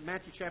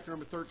Matthew chapter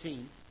number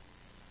 13,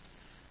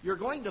 you're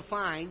going to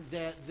find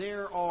that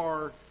there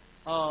are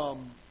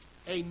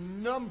a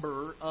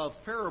number of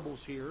parables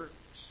here,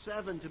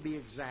 7 to be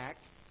exact.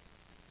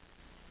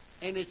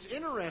 And it's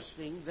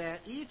interesting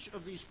that each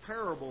of these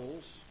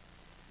parables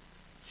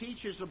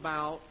teaches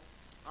about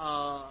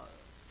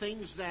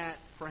things that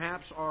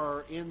perhaps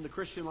are in the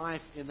Christian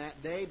life in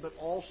that day, but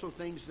also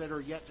things that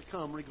are yet to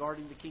come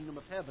regarding the kingdom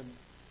of heaven.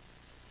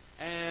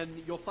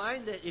 And you'll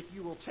find that if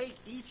you will take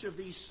each of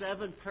these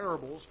 7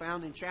 parables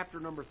found in chapter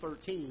number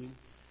 13,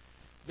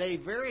 they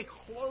very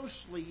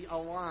closely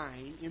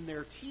align in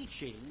their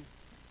teaching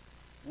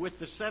with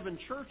the 7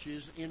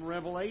 churches in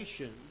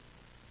Revelation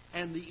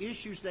and the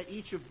issues that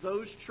each of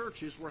those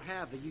churches were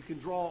having. You can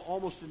draw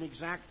almost an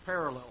exact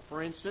parallel.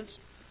 For instance,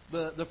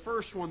 the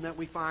first one that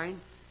we find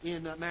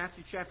in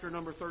Matthew chapter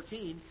number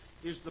 13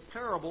 is the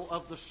parable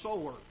of the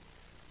sower.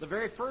 The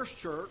very first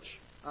church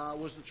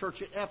was the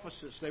church at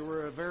Ephesus. They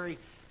were a very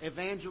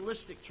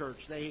evangelistic church.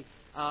 They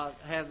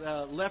had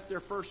left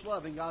their first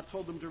love, and God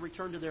told them to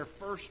return to their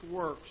first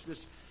works.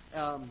 This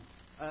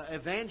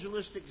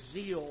evangelistic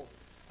zeal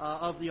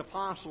of the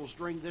apostles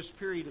during this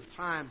period of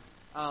time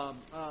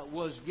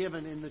was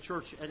given in the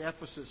church at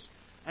Ephesus.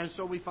 And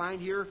so we find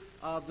here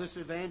this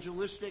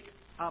evangelistic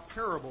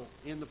parable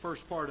in the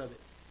first part of it.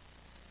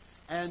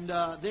 And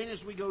then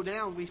as we go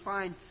down, we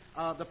find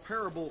the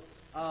parable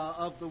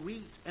of the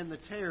wheat and the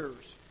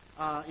tares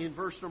in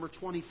verse number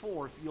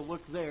 24, if you'll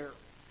look there.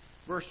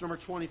 Verse number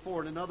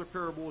 24, in another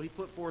parable he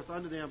put forth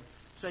unto them,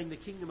 saying, the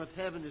kingdom of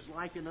heaven is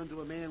likened unto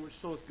a man which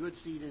soweth good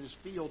seed in his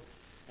field.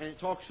 And it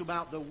talks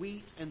about the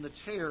wheat and the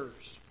tares.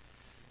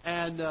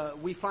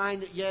 And we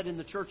find yet in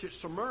the church at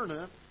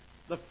Smyrna,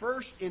 the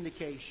first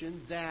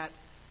indication that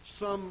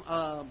some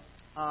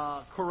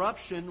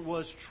corruption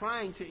was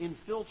trying to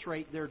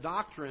infiltrate their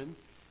doctrine,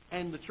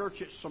 and the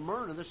church at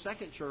Smyrna, the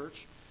second church,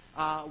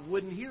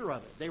 wouldn't hear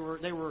of it. They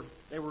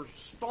were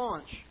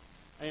staunch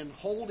and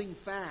holding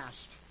fast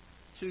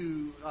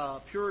to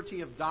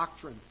purity of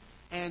doctrine,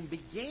 and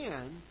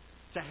began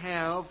to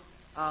have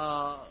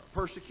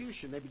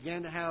persecution. They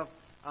began to have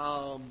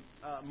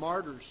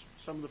martyrs.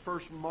 Some of the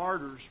first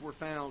martyrs were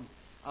found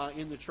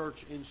in the church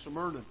in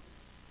Smyrna.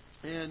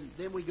 And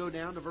then we go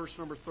down to verse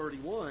number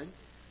 31,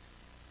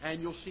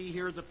 And you'll see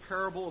here the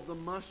parable of the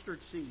mustard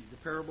seed. The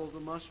parable of the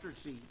mustard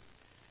seed.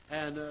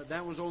 And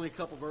that was only a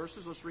couple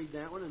verses. Let's read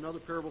that one. Another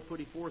parable put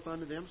he forth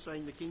unto them,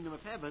 saying, The kingdom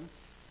of heaven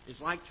is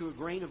like to a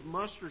grain of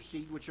mustard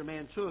seed, which a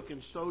man took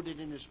and sowed it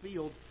in his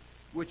field,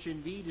 which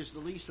indeed is the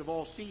least of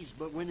all seeds.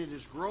 But when it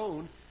is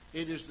grown,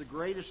 it is the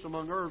greatest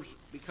among herbs,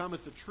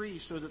 becometh a tree,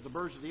 so that the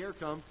birds of the air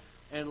come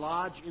and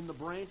lodge in the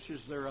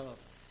branches thereof.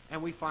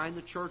 And we find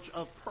the church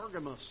of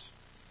Pergamos.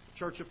 The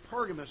church of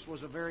Pergamos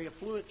was a very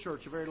affluent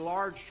church, a very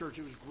large church.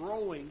 It was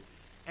growing,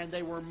 and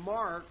they were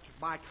marked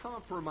by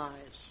compromise.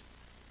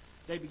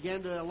 They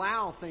began to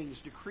allow things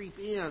to creep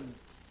in,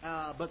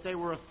 but they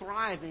were a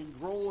thriving,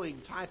 growing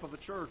type of a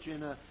church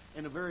in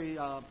a very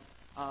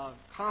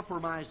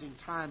compromising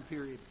time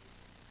period.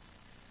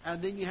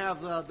 And then you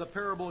have the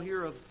parable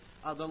here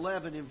of the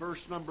leaven in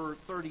verse number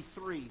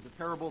 33, the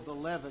parable of the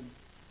leaven,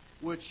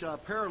 which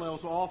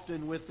parallels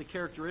often with the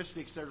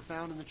characteristics that are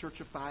found in the church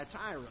of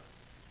Thyatira.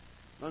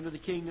 Under the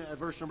king,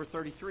 verse number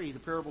 33, the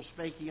parable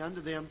spake he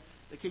unto them,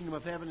 The kingdom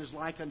of heaven is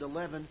like unto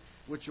leaven,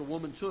 which a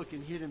woman took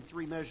and hid in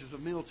 3 measures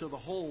of meal till the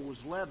whole was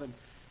leavened.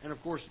 And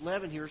of course,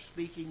 leaven here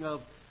speaking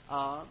of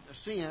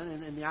sin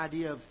and the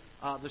idea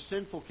of the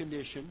sinful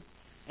condition.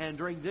 And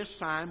during this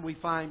time, we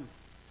find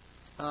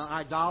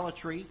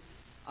idolatry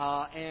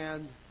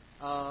and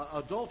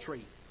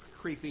adultery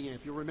creeping in.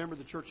 If you remember,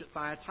 the church at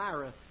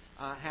Thyatira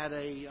had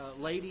a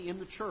lady in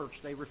the church.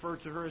 They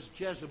referred to her as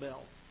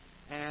Jezebel,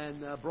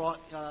 and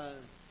brought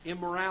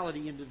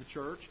immorality into the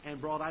church and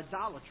brought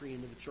idolatry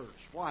into the church.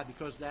 Why?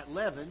 Because that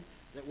leaven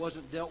that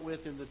wasn't dealt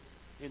with in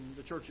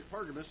the church at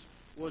Pergamos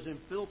was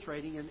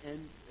infiltrating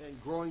and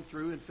growing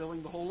through and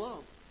filling the whole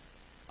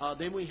lump.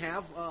 Then we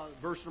have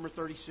verse number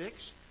 36,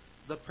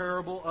 the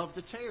parable of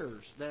the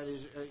tares. That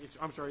is,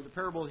 the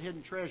parable of the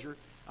hidden treasure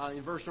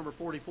in verse number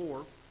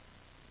 44.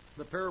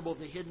 The parable of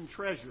the hidden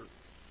treasure.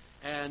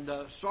 And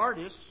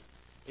Sardis,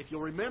 if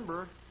you'll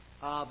remember,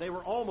 they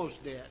were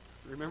almost dead.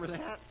 Remember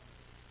that?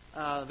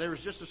 There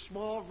was just a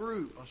small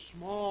group, a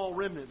small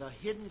remnant, a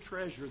hidden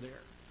treasure there.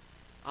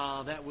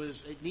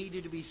 It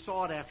needed to be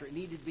sought after. It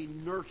needed to be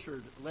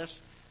nurtured,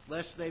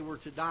 lest they were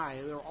to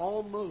die. They were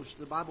almost,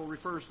 the Bible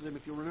refers to them,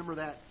 if you'll remember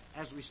that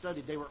as we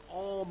studied, they were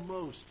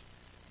almost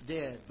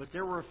dead. But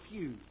there were a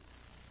few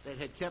that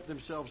had kept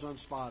themselves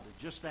unspotted.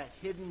 Just that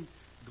hidden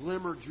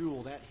glimmer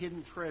jewel, that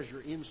hidden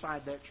treasure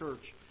inside that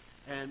church.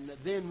 And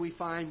then we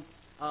find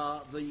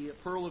the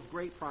pearl of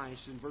great price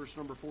in verse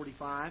number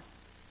 45.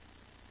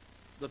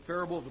 The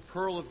parable of the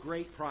pearl of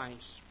great price.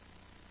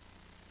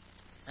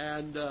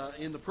 And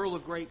in the pearl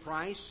of great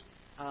price,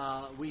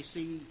 we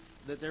see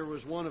that there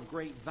was one of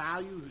great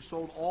value who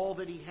sold all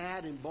that he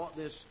had and bought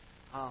this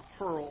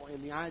pearl.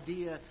 And the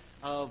idea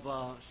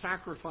of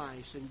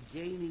sacrifice and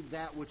gaining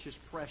that which is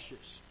precious.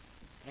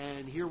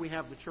 And here we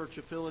have the Church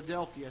of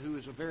Philadelphia, who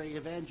is a very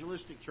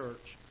evangelistic church,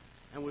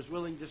 and was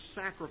willing to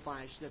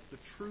sacrifice that the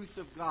truth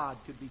of God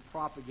could be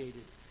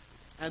propagated.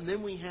 And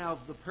then we have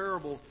the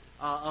parable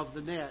of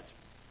the net.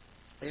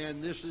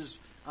 And this is,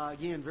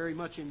 again, very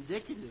much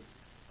indicative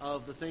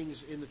of the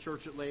things in the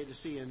church at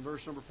Laodicea. In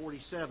verse number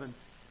 47,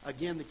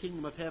 again, the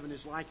kingdom of heaven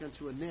is like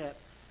unto a net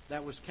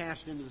that was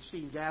cast into the sea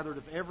and gathered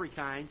of every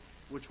kind,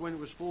 which when it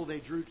was full they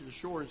drew to the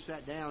shore and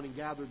sat down and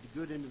gathered the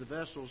good into the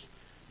vessels,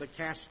 but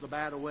cast the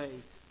bad away.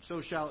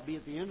 So shall it be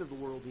at the end of the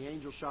world. The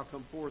angels shall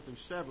come forth and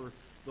sever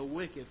the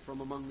wicked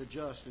from among the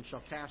just, and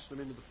shall cast them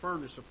into the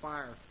furnace of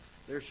fire.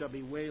 There shall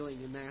be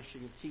wailing and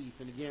gnashing of teeth.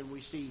 And again,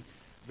 we see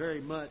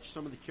very much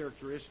some of the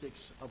characteristics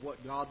of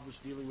what God was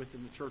dealing with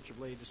in the church of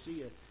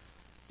Laodicea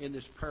in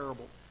this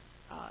parable.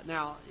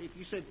 Now, if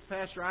you said,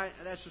 Pastor,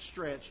 that's a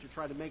stretch to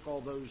try to make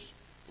all those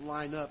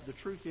line up. The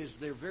truth is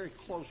they're very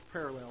close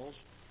parallels.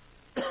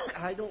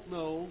 I don't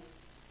know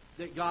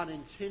that God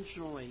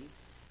intentionally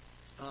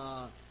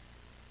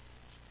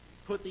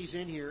put these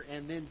in here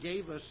and then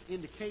gave us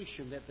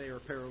indication that they are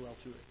parallel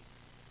to it.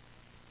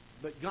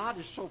 But God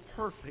is so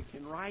perfect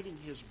in writing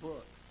His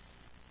book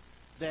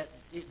that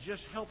it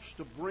just helps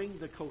to bring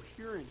the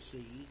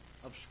coherency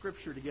of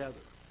Scripture together.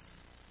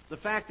 The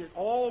fact that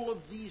all of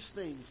these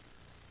things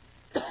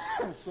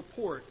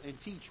support and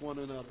teach one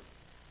another.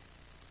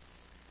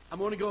 I'm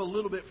going to go a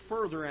little bit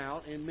further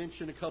out and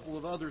mention a couple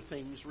of other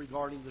things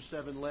regarding the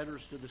 7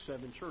 letters to the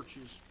 7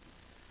 churches.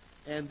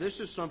 And this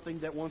is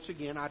something that, once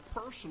again, I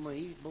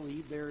personally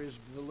believe there is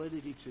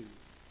validity to.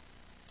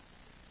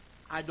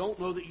 I don't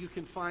know that you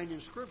can find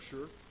in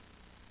Scripture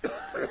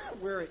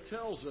where it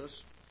tells us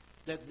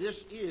that this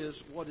is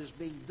what is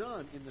being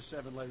done in the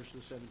 7 letters to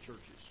the 7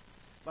 churches.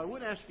 But I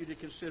would ask you to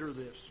consider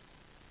this.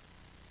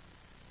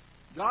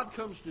 God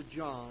comes to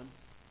John,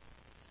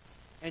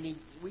 and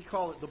we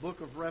call it the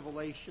book of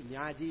Revelation. The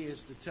idea is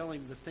to tell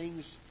him the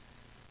things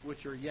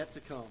which are yet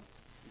to come,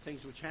 the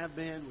things which have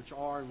been, which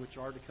are, and which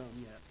are to come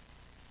yet.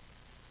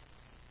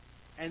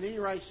 And then he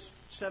writes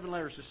 7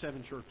 letters to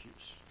 7 churches.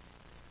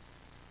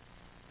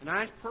 And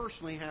I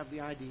personally have the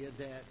idea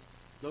that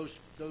those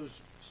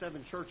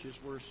 7 churches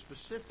were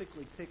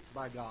specifically picked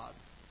by God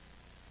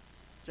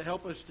to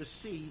help us to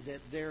see that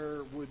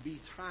there would be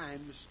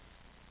times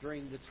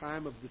during the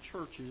time of the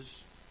churches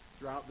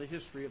throughout the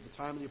history of the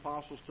time of the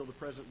apostles till the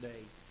present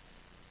day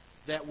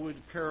that would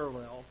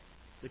parallel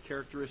the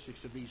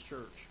characteristics of these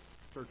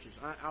churches.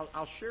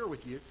 I'll share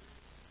with you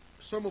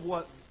some of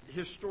what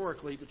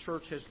historically the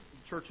churches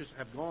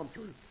have gone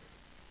through,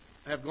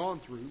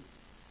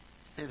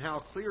 and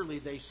how clearly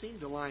they seem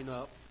to line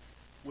up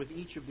with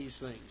each of these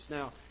things.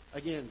 Now,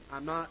 again,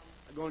 I'm not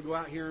going to go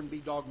out here and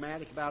be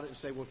dogmatic about it and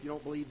say, well, if you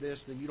don't believe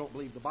this, then you don't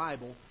believe the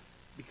Bible,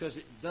 because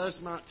it does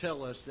not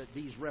tell us that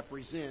these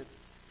represent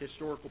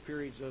historical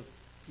periods of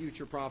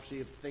future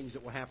prophecy of things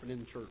that will happen in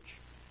the church.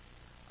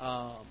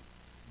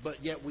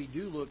 But yet we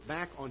do look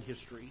back on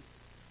history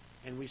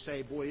and we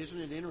say, boy, isn't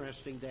it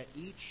interesting that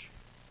each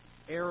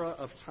era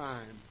of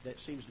time that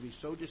seems to be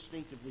so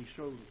distinctively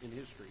shown in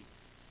history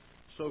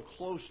so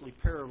closely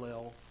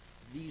parallel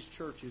these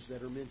churches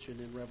that are mentioned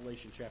in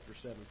Revelation chapter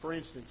 7. For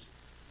instance,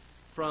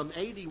 from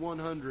AD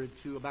 100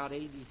 to about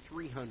AD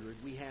 300,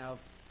 we have,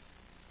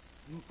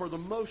 for the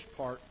most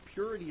part,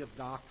 purity of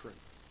doctrine.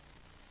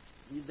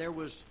 There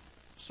was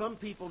some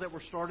people that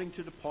were starting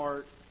to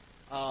depart.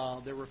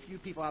 There were a few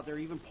people out there.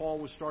 Even Paul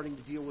was starting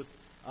to deal with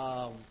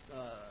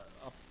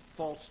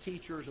false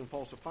teachers and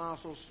false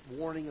apostles,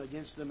 warning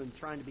against them and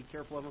trying to be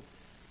careful of them.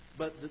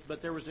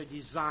 But there was a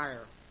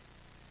desire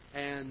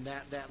and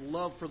that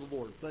love for the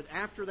Lord. But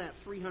after that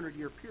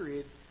 300-year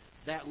period,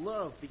 that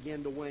love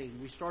began to wane.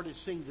 We started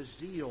seeing the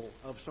zeal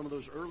of some of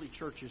those early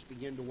churches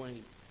begin to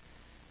wane.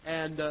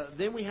 And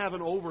then we have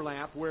an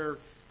overlap where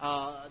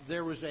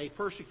there was a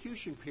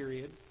persecution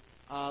period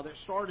that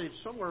started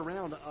somewhere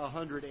around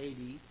 100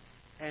 A.D.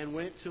 and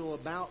went till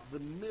about the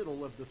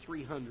middle of the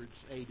 300s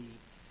A.D.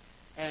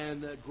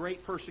 And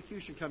great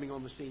persecution coming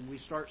on the scene. We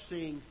start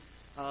seeing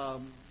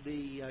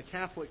the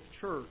Catholic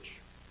Church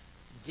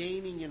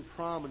gaining in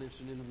prominence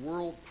and in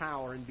world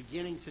power and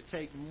beginning to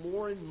take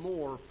more and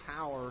more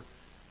power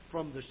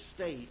from the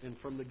state and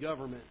from the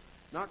government.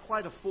 Not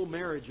quite a full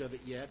marriage of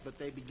it yet, but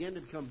they begin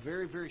to become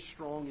very, very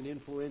strong and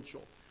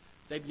influential.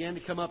 They began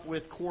to come up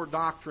with core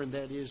doctrine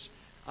that is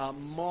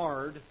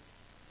marred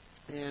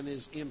and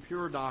is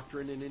impure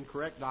doctrine and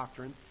incorrect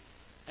doctrine.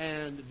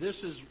 And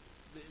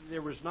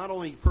there was not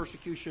only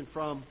persecution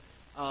from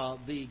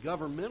the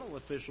governmental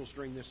officials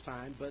during this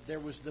time, but there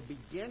was the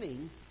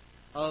beginning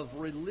of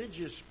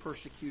religious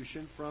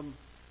persecution from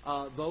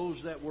those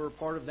that were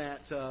part of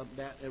that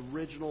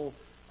original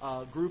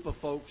group of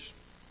folks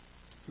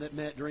that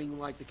met during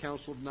like the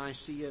Council of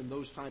Nicaea and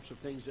those types of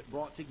things that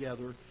brought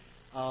together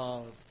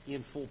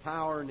in full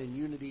power and in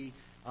unity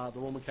the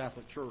Roman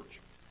Catholic Church.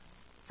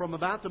 From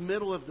about the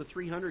middle of the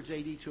 300s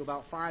AD to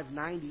about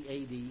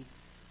 590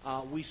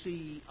 AD, we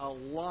see a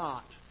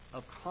lot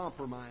of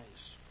compromise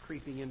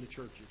creeping into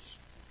churches.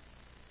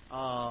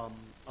 A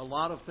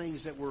lot of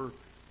things that were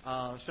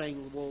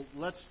saying, well,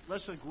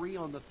 let's agree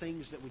on the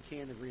things that we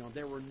can agree on.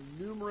 There were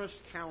numerous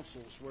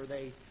councils where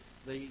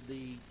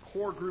the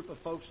core group of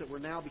folks that were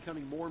now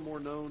becoming more and more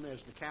known as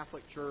the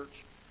Catholic Church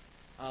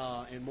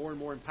and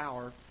more in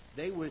power,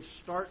 they would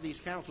start these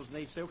councils and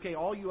they'd say, okay,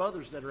 all you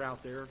others that are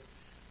out there,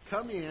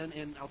 come in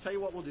and I'll tell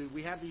you what we'll do.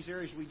 We have these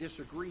areas we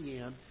disagree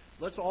in.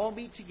 Let's all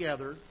meet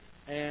together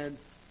and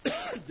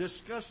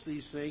discuss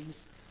these things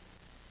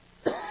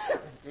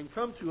and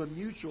come to a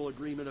mutual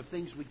agreement of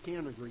things we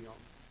can agree on.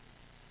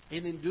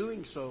 And in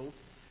doing so,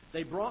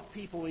 they brought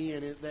people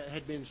in that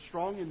had been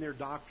strong in their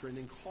doctrine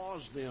and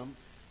caused them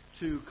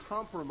to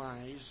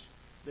compromise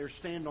their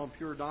stand on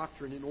pure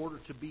doctrine in order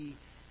to be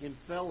in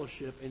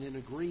fellowship and in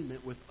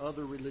agreement with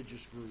other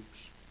religious groups.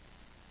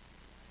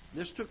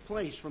 This took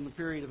place from the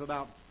period of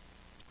about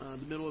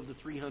the middle of the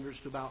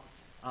 300s to about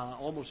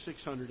almost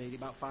 600 AD,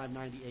 about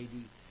 590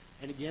 AD.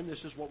 And again,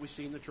 this is what we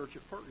see in the church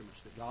at Pergamos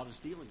that God is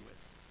dealing with.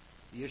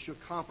 The issue of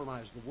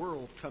compromise, the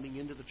world coming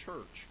into the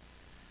church.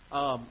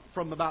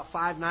 From about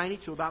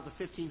 590 to about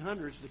the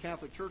 1500s, the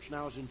Catholic Church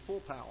now is in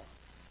full power.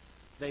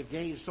 They've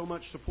gained so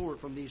much support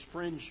from these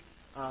fringe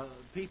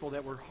people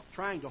that were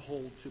trying to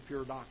hold to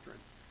pure doctrine.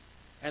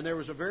 And there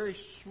was a very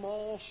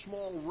small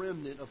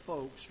remnant of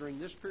folks during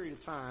this period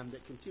of time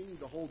that continued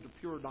to hold to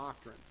pure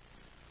doctrine.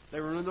 They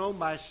were known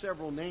by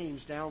several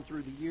names down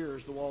through the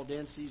years, the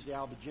Waldenses, the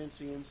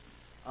Albigensians,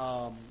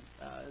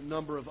 a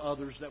number of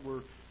others that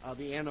were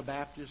the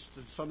Anabaptists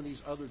and some of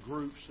these other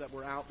groups that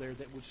were out there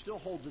that would still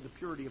hold to the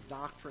purity of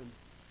doctrine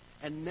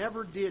and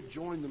never did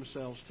join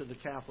themselves to the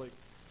Catholic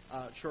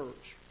Church.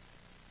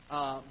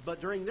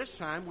 But during this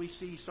time, we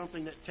see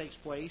something that takes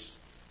place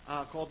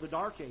called the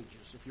Dark Ages,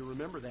 if you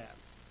remember that.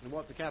 And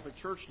what the Catholic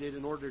Church did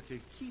in order to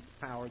keep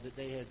power that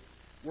they had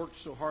worked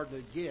so hard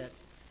to get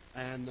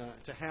and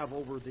to have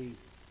over the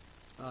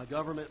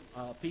government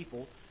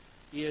people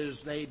is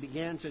they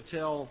began to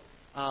tell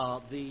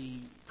the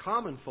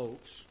common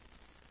folks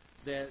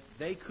that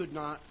they could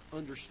not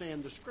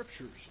understand the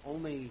Scriptures.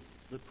 Only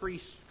the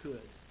priests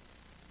could.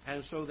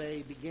 And so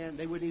they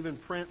would even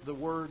print the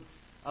Word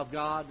of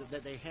God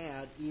that they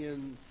had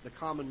in the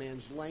common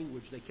man's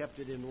language. They kept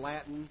it in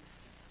Latin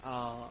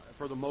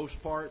for the most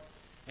part,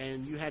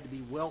 and you had to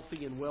be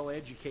wealthy and well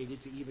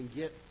educated to even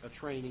get a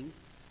training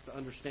to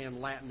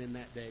understand Latin in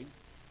that day.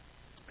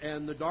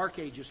 And the Dark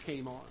Ages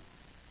came on.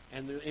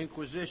 and the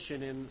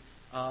Inquisition and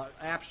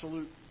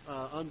absolute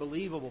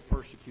unbelievable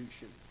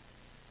persecution,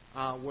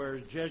 where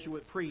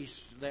Jesuit priests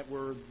that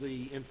were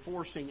the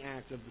enforcing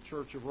act of the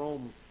Church of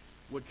Rome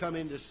would come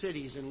into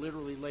cities and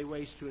literally lay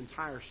waste to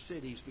entire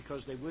cities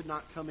because they would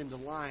not come into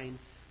line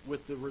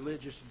with the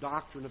religious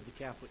doctrine of the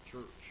Catholic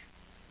Church.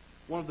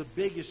 One of the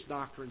biggest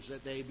doctrines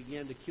that they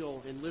began to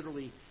kill, and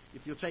literally,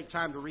 if you'll take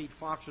time to read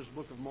Fox's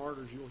Book of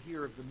Martyrs, you'll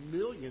hear of the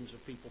millions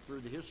of people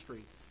through the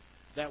history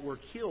that were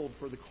killed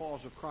for the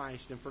cause of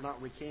Christ and for not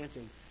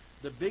recanting.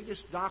 The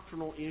biggest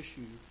doctrinal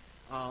issue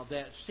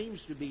that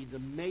seems to be the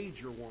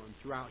major one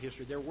throughout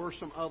history, there were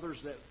some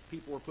others that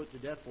people were put to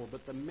death for,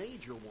 but the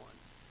major one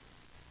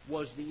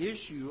was the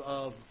issue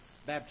of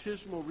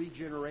baptismal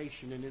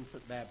regeneration and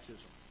infant baptism.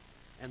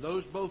 And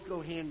those both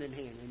go hand in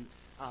hand. And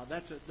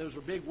those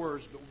are big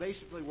words, but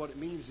basically what it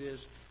means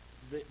is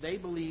that they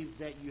believed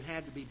that you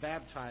had to be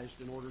baptized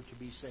in order to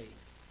be saved.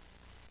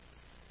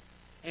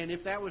 And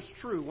if that was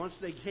true, once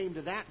they came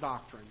to that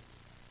doctrine,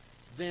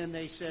 then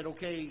they said,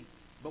 okay,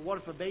 but what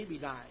if a baby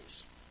dies?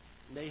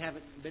 They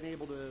haven't been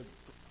able to,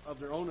 of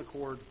their own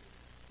accord,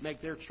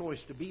 make their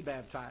choice to be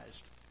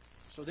baptized.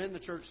 So then the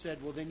church said,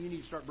 well, then you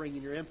need to start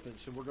bringing your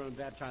infants, and we're going to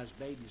baptize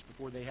babies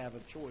before they have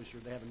a choice or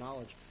they have a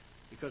knowledge,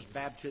 because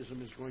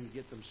baptism is going to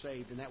get them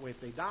saved. And that way,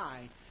 if they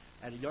die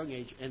at a young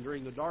age, and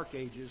during the Dark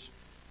Ages,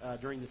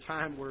 during the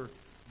time where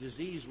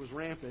disease was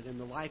rampant and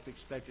the life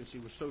expectancy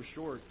was so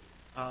short,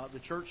 the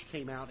church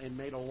came out and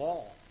made a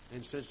law.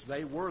 And since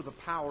they were the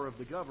power of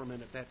the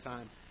government at that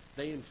time,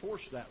 they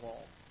enforced that law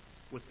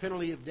with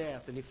penalty of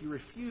death. And if you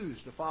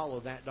refused to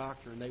follow that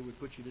doctrine, they would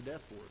put you to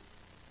death for it.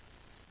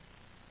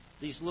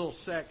 These little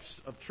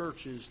sects of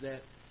churches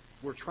that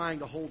were trying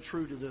to hold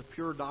true to the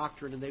pure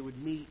doctrine, and they would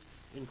meet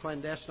in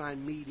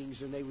clandestine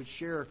meetings, and they would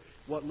share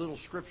what little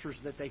scriptures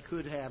that they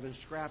could have and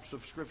scraps of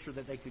scripture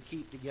that they could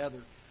keep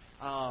together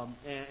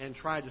and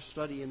try to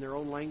study in their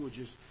own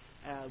languages,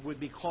 would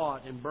be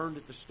caught and burned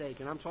at the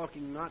stake. And I'm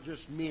talking not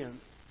just men.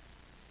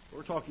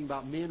 We're talking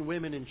about men,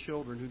 women, and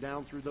children who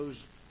down through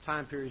those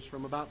time periods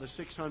from about the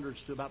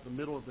 600s to about the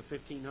middle of the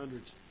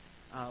 1500s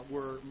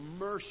were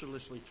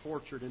mercilessly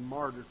tortured and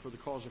martyred for the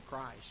cause of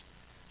Christ,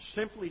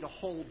 simply to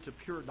hold to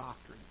pure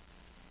doctrine.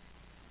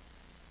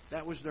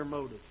 That was their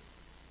motive.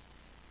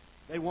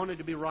 They wanted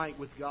to be right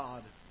with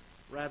God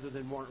rather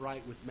than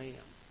right with man.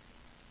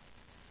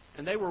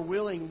 And they were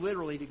willing,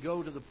 literally, to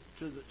go to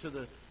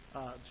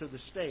the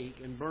stake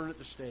and burn at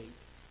the stake,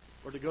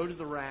 or to go to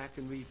the rack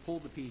and be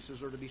pulled to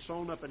pieces, or to be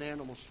sewn up in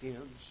animal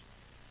skins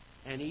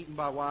and eaten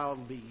by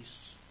wild beasts,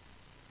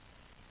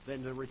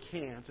 than to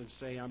recant and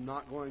say, I'm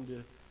not going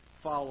to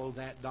follow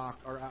that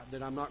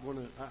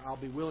I'll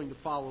be willing to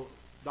follow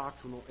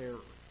doctrinal error.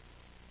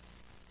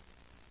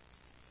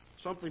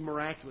 Something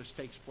miraculous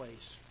takes place.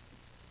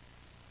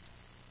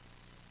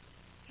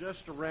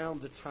 Just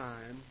around the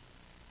time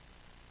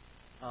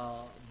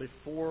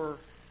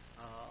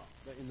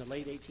in the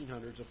late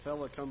 1800s, a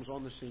fellow comes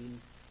on the scene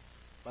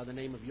by the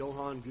name of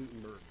Johann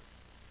Gutenberg.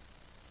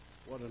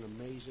 What an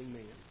amazing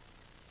man.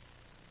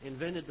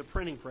 Invented the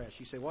printing press.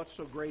 You say, what's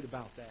so great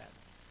about that?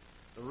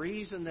 The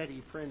reason that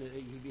he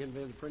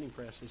invented the printing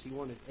press is he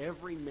wanted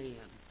every man,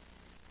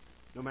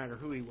 no matter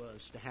who he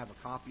was, to have a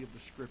copy of the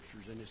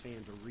Scriptures in his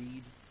hand to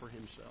read for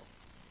himself.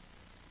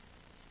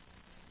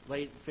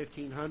 Late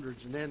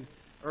 1500s, and then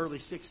early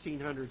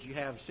 1600s, you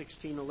have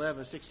 1611,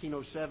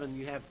 1607,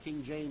 you have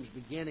King James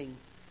beginning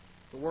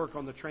the work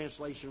on the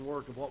translation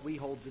work of what we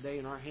hold today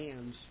in our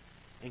hands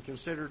and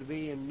consider to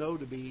be and know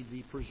to be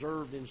the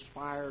preserved,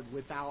 inspired,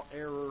 without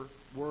error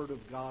Word of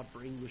God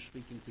for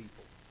English-speaking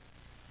people.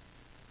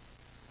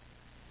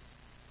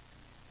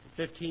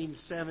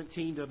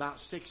 1517 to about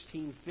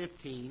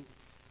 1615,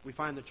 we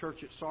find the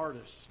church at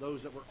Sardis,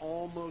 those that were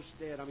almost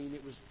dead. I mean,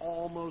 it was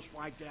almost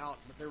wiped out,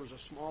 but there was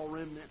a small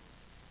remnant.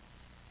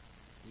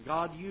 And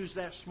God used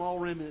that small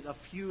remnant, a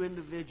few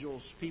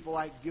individuals, people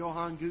like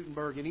Johann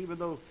Gutenberg, and even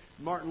though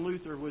Martin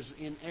Luther was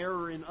in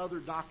error in other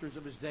doctrines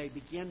of his day,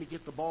 began to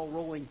get the ball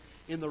rolling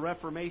in the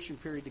Reformation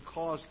period to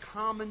cause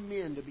common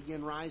men to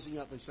begin rising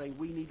up and saying,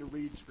 we need to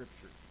read Scripture.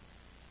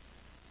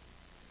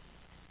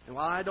 And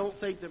while I don't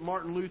think that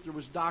Martin Luther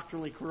was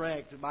doctrinally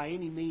correct by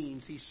any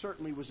means, he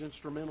certainly was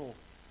instrumental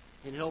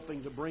in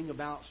helping to bring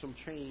about some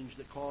change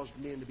that caused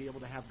men to be able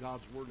to have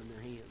God's Word in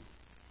their hand.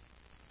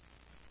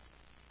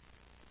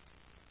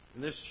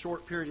 In this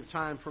short period of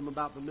time, from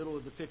about the middle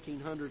of the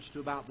 1500s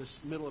to about the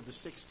middle of the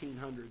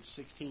 1600s,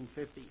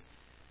 1650,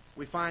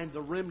 we find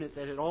the remnant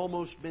that had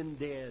almost been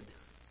dead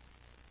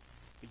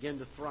begin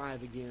to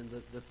thrive again.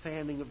 The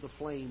fanning of the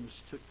flames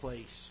took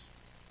place.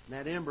 And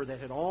that ember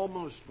that had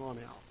almost gone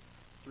out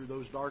through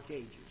those dark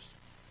ages,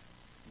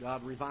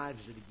 God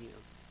revives it again.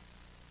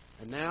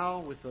 And now,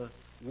 with the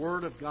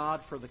Word of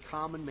God for the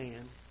common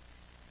man,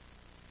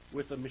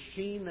 with a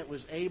machine that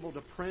was able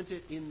to print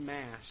it in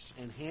mass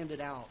and hand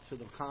it out to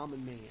the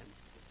common man,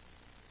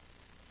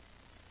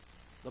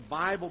 the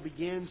Bible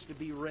begins to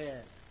be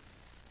read.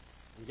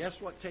 And guess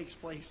what takes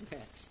place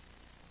next?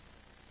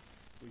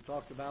 We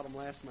talked about them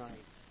last night.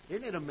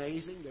 Isn't it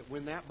amazing that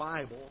when that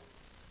Bible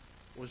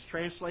was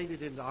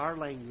translated into our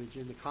language,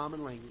 into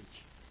common language,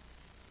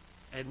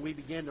 and we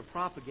began to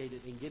propagate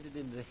it and get it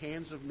into the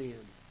hands of men,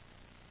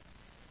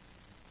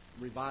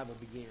 revival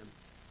began.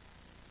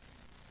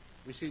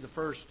 We see the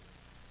first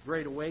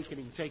Great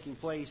Awakening taking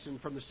place, and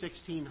from the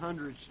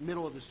 1600s,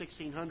 middle of the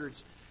 1600s,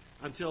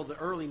 until the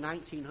early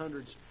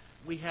 1900s,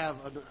 we have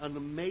an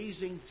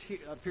amazing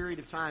period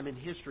of time in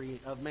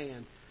history of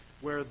man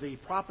where the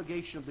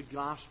propagation of the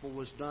gospel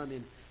was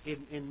done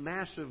in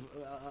massive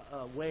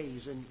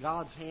ways, and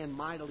God's hand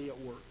mightily at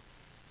work.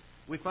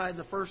 We find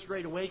the first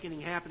Great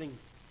Awakening happening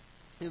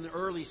in the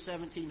early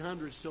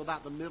 1700s till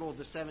about the middle of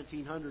the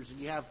 1700s, and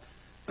you have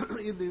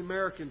in the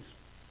Americans,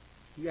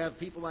 you have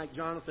people like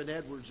Jonathan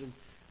Edwards and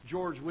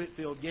George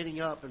Whitefield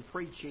getting up and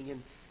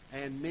preaching,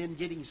 and men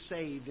getting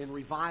saved, and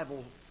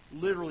revival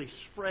literally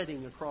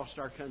spreading across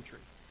our country.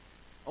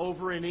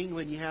 Over in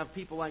England, you have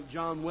people like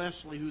John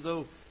Wesley, who,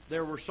 though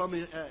there were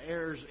some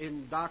errors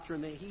in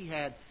doctrine that he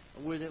had,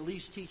 would at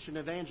least teach an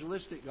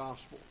evangelistic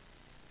gospel.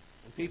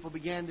 And people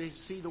began to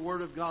see the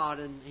Word of God,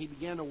 and he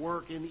began to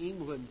work in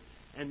England.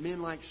 And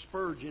men like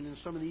Spurgeon and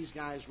some of these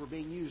guys were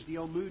being used.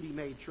 D.L. Moody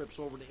made trips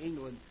over to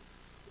England.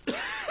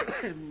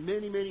 And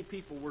many, many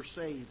people were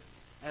saved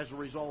as a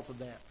result of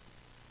that.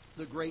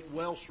 The great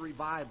Welsh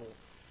revival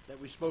that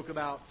we spoke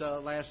about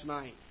last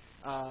night,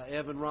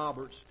 Evan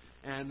Roberts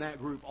and that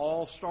group,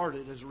 all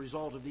started as a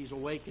result of these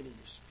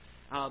awakenings.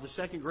 The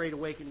Second Great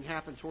Awakening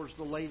happened towards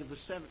the late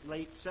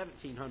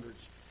 1700s,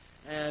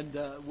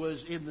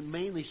 and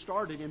mainly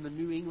started in the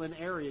New England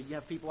area. You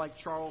have people like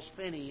Charles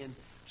Finney and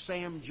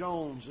Sam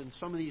Jones and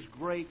some of these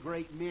great,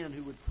 great men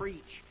who would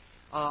preach.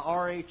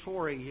 R.A.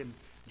 Torrey and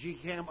G.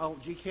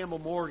 Campbell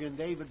Morgan,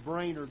 David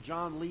Brainerd,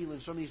 John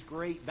Leland, some of these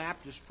great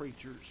Baptist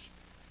preachers.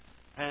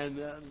 And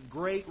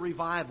great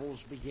revivals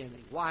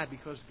beginning. Why?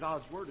 Because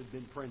God's Word had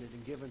been printed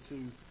and given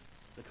to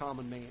the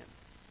common man.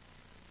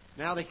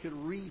 Now they could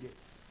read it.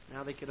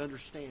 Now they could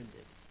understand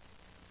it.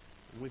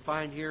 And we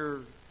find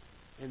here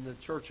in the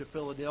Church of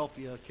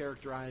Philadelphia,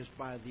 characterized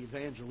by the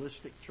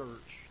evangelistic church,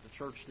 the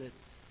church that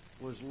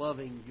was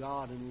loving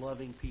God and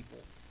loving people,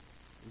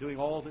 and doing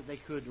all that they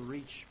could to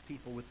reach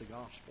people with the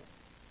gospel.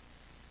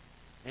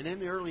 And in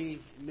the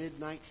early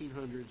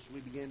mid-1900s,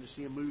 we began to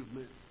see a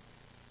movement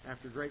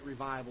after great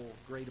revival,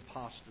 great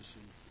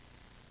apostasy,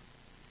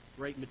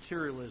 great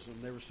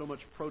materialism. There was so much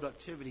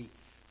productivity.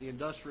 The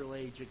industrial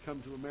age had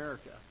come to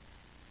America.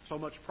 So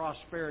much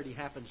prosperity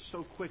happened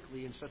so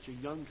quickly in such a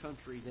young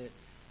country that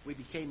we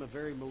became a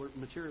very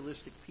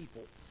materialistic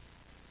people.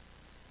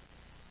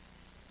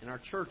 In our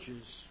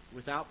churches,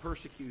 without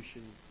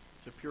persecution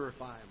to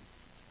purify them,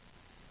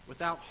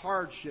 without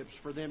hardships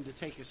for them to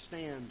take a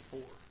stand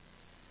for.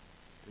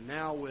 And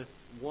now with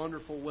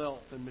wonderful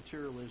wealth and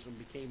materialism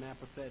became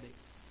apathetic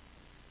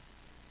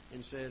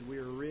and said, we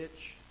are rich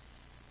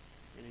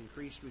and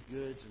increased with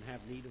goods and have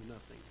need of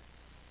nothing.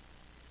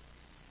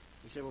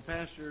 You say, well,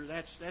 Pastor,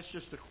 that's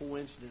just a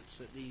coincidence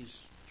that these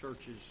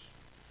churches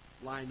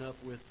line up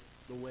with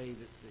the way that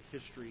the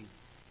history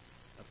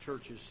of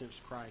churches since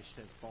Christ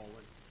had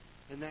fallen.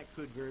 And that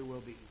could very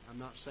well be. I'm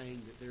not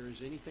saying that there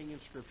is anything in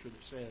Scripture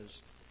that says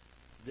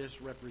this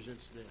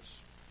represents this.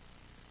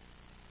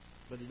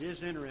 But it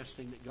is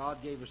interesting that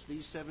God gave us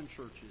these 7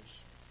 churches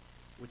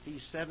with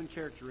these 7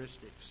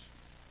 characteristics.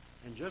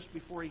 And just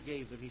before He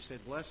gave them, He said,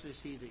 blessed is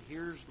he that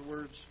hears the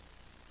words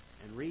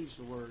and reads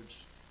the words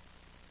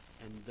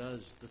and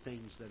does the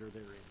things that are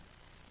therein.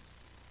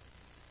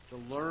 To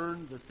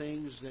learn the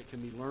things that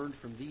can be learned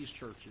from these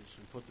churches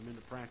and put them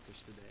into practice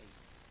today.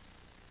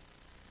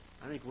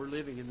 I think we're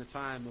living in the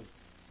time of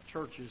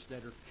churches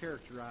that are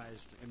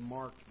characterized and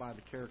marked by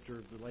the character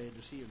of the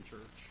Laodicean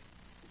church.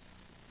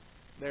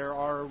 There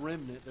are a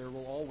remnant. There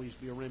will always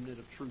be a remnant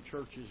of true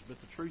churches. But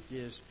the truth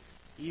is,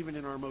 even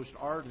in our most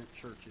ardent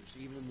churches,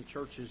 even in the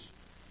churches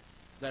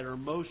that are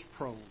most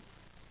prone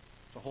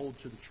to hold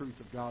to the truth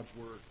of God's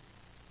Word,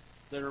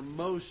 that are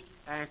most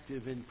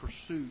active in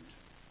pursuit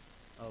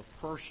of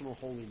personal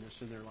holiness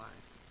in their life,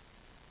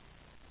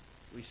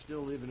 we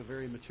still live in a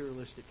very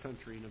materialistic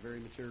country, in a very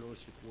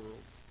materialistic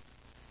world.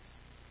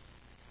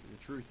 And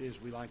the truth is,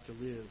 we like to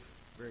live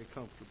very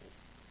comfortable.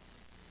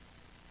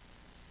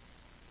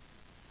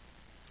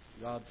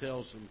 God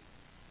tells them,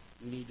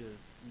 you need to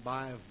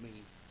buy of me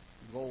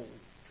gold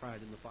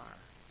tried in the fire,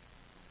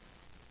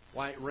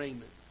 white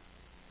raiment,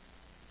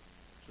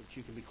 so that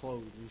you can be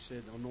clothed. And He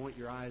said, anoint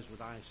your eyes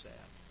with eye salve,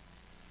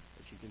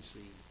 that you can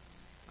see.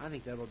 I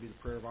think that will be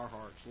the prayer of our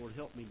hearts. Lord,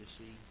 help me to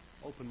see.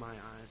 Open my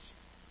eyes.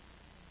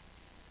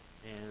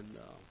 And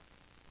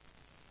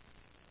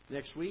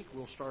next week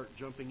we'll start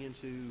jumping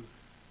into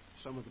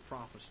some of the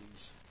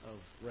prophecies of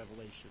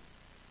Revelation.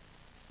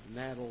 And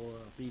that'll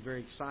be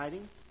very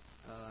exciting.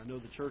 I know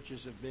the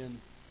churches have been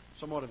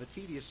somewhat of a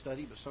tedious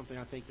study, but something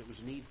I think that was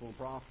needful and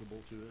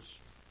profitable to us.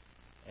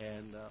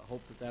 And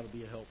hope that that'll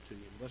be a help to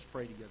you. Let's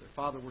pray together.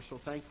 Father, we're so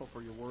thankful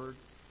for your Word,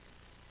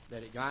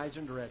 that it guides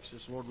and directs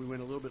us. Lord, we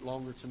went a little bit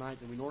longer tonight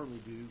than we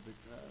normally do, but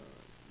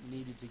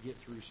needed to get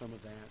through some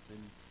of that. And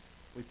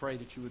we pray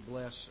that you would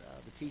bless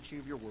the teaching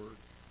of your Word.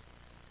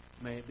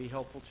 May it be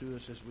helpful to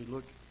us as we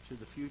look to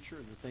the future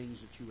and the things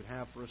that You would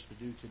have for us to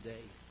do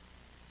today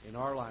in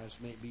our lives.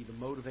 May it be the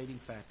motivating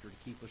factor to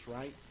keep us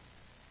right,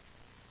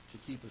 to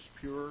keep us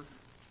pure,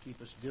 to keep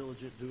us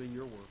diligent doing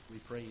Your work. We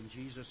pray in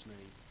Jesus'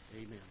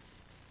 name. Amen.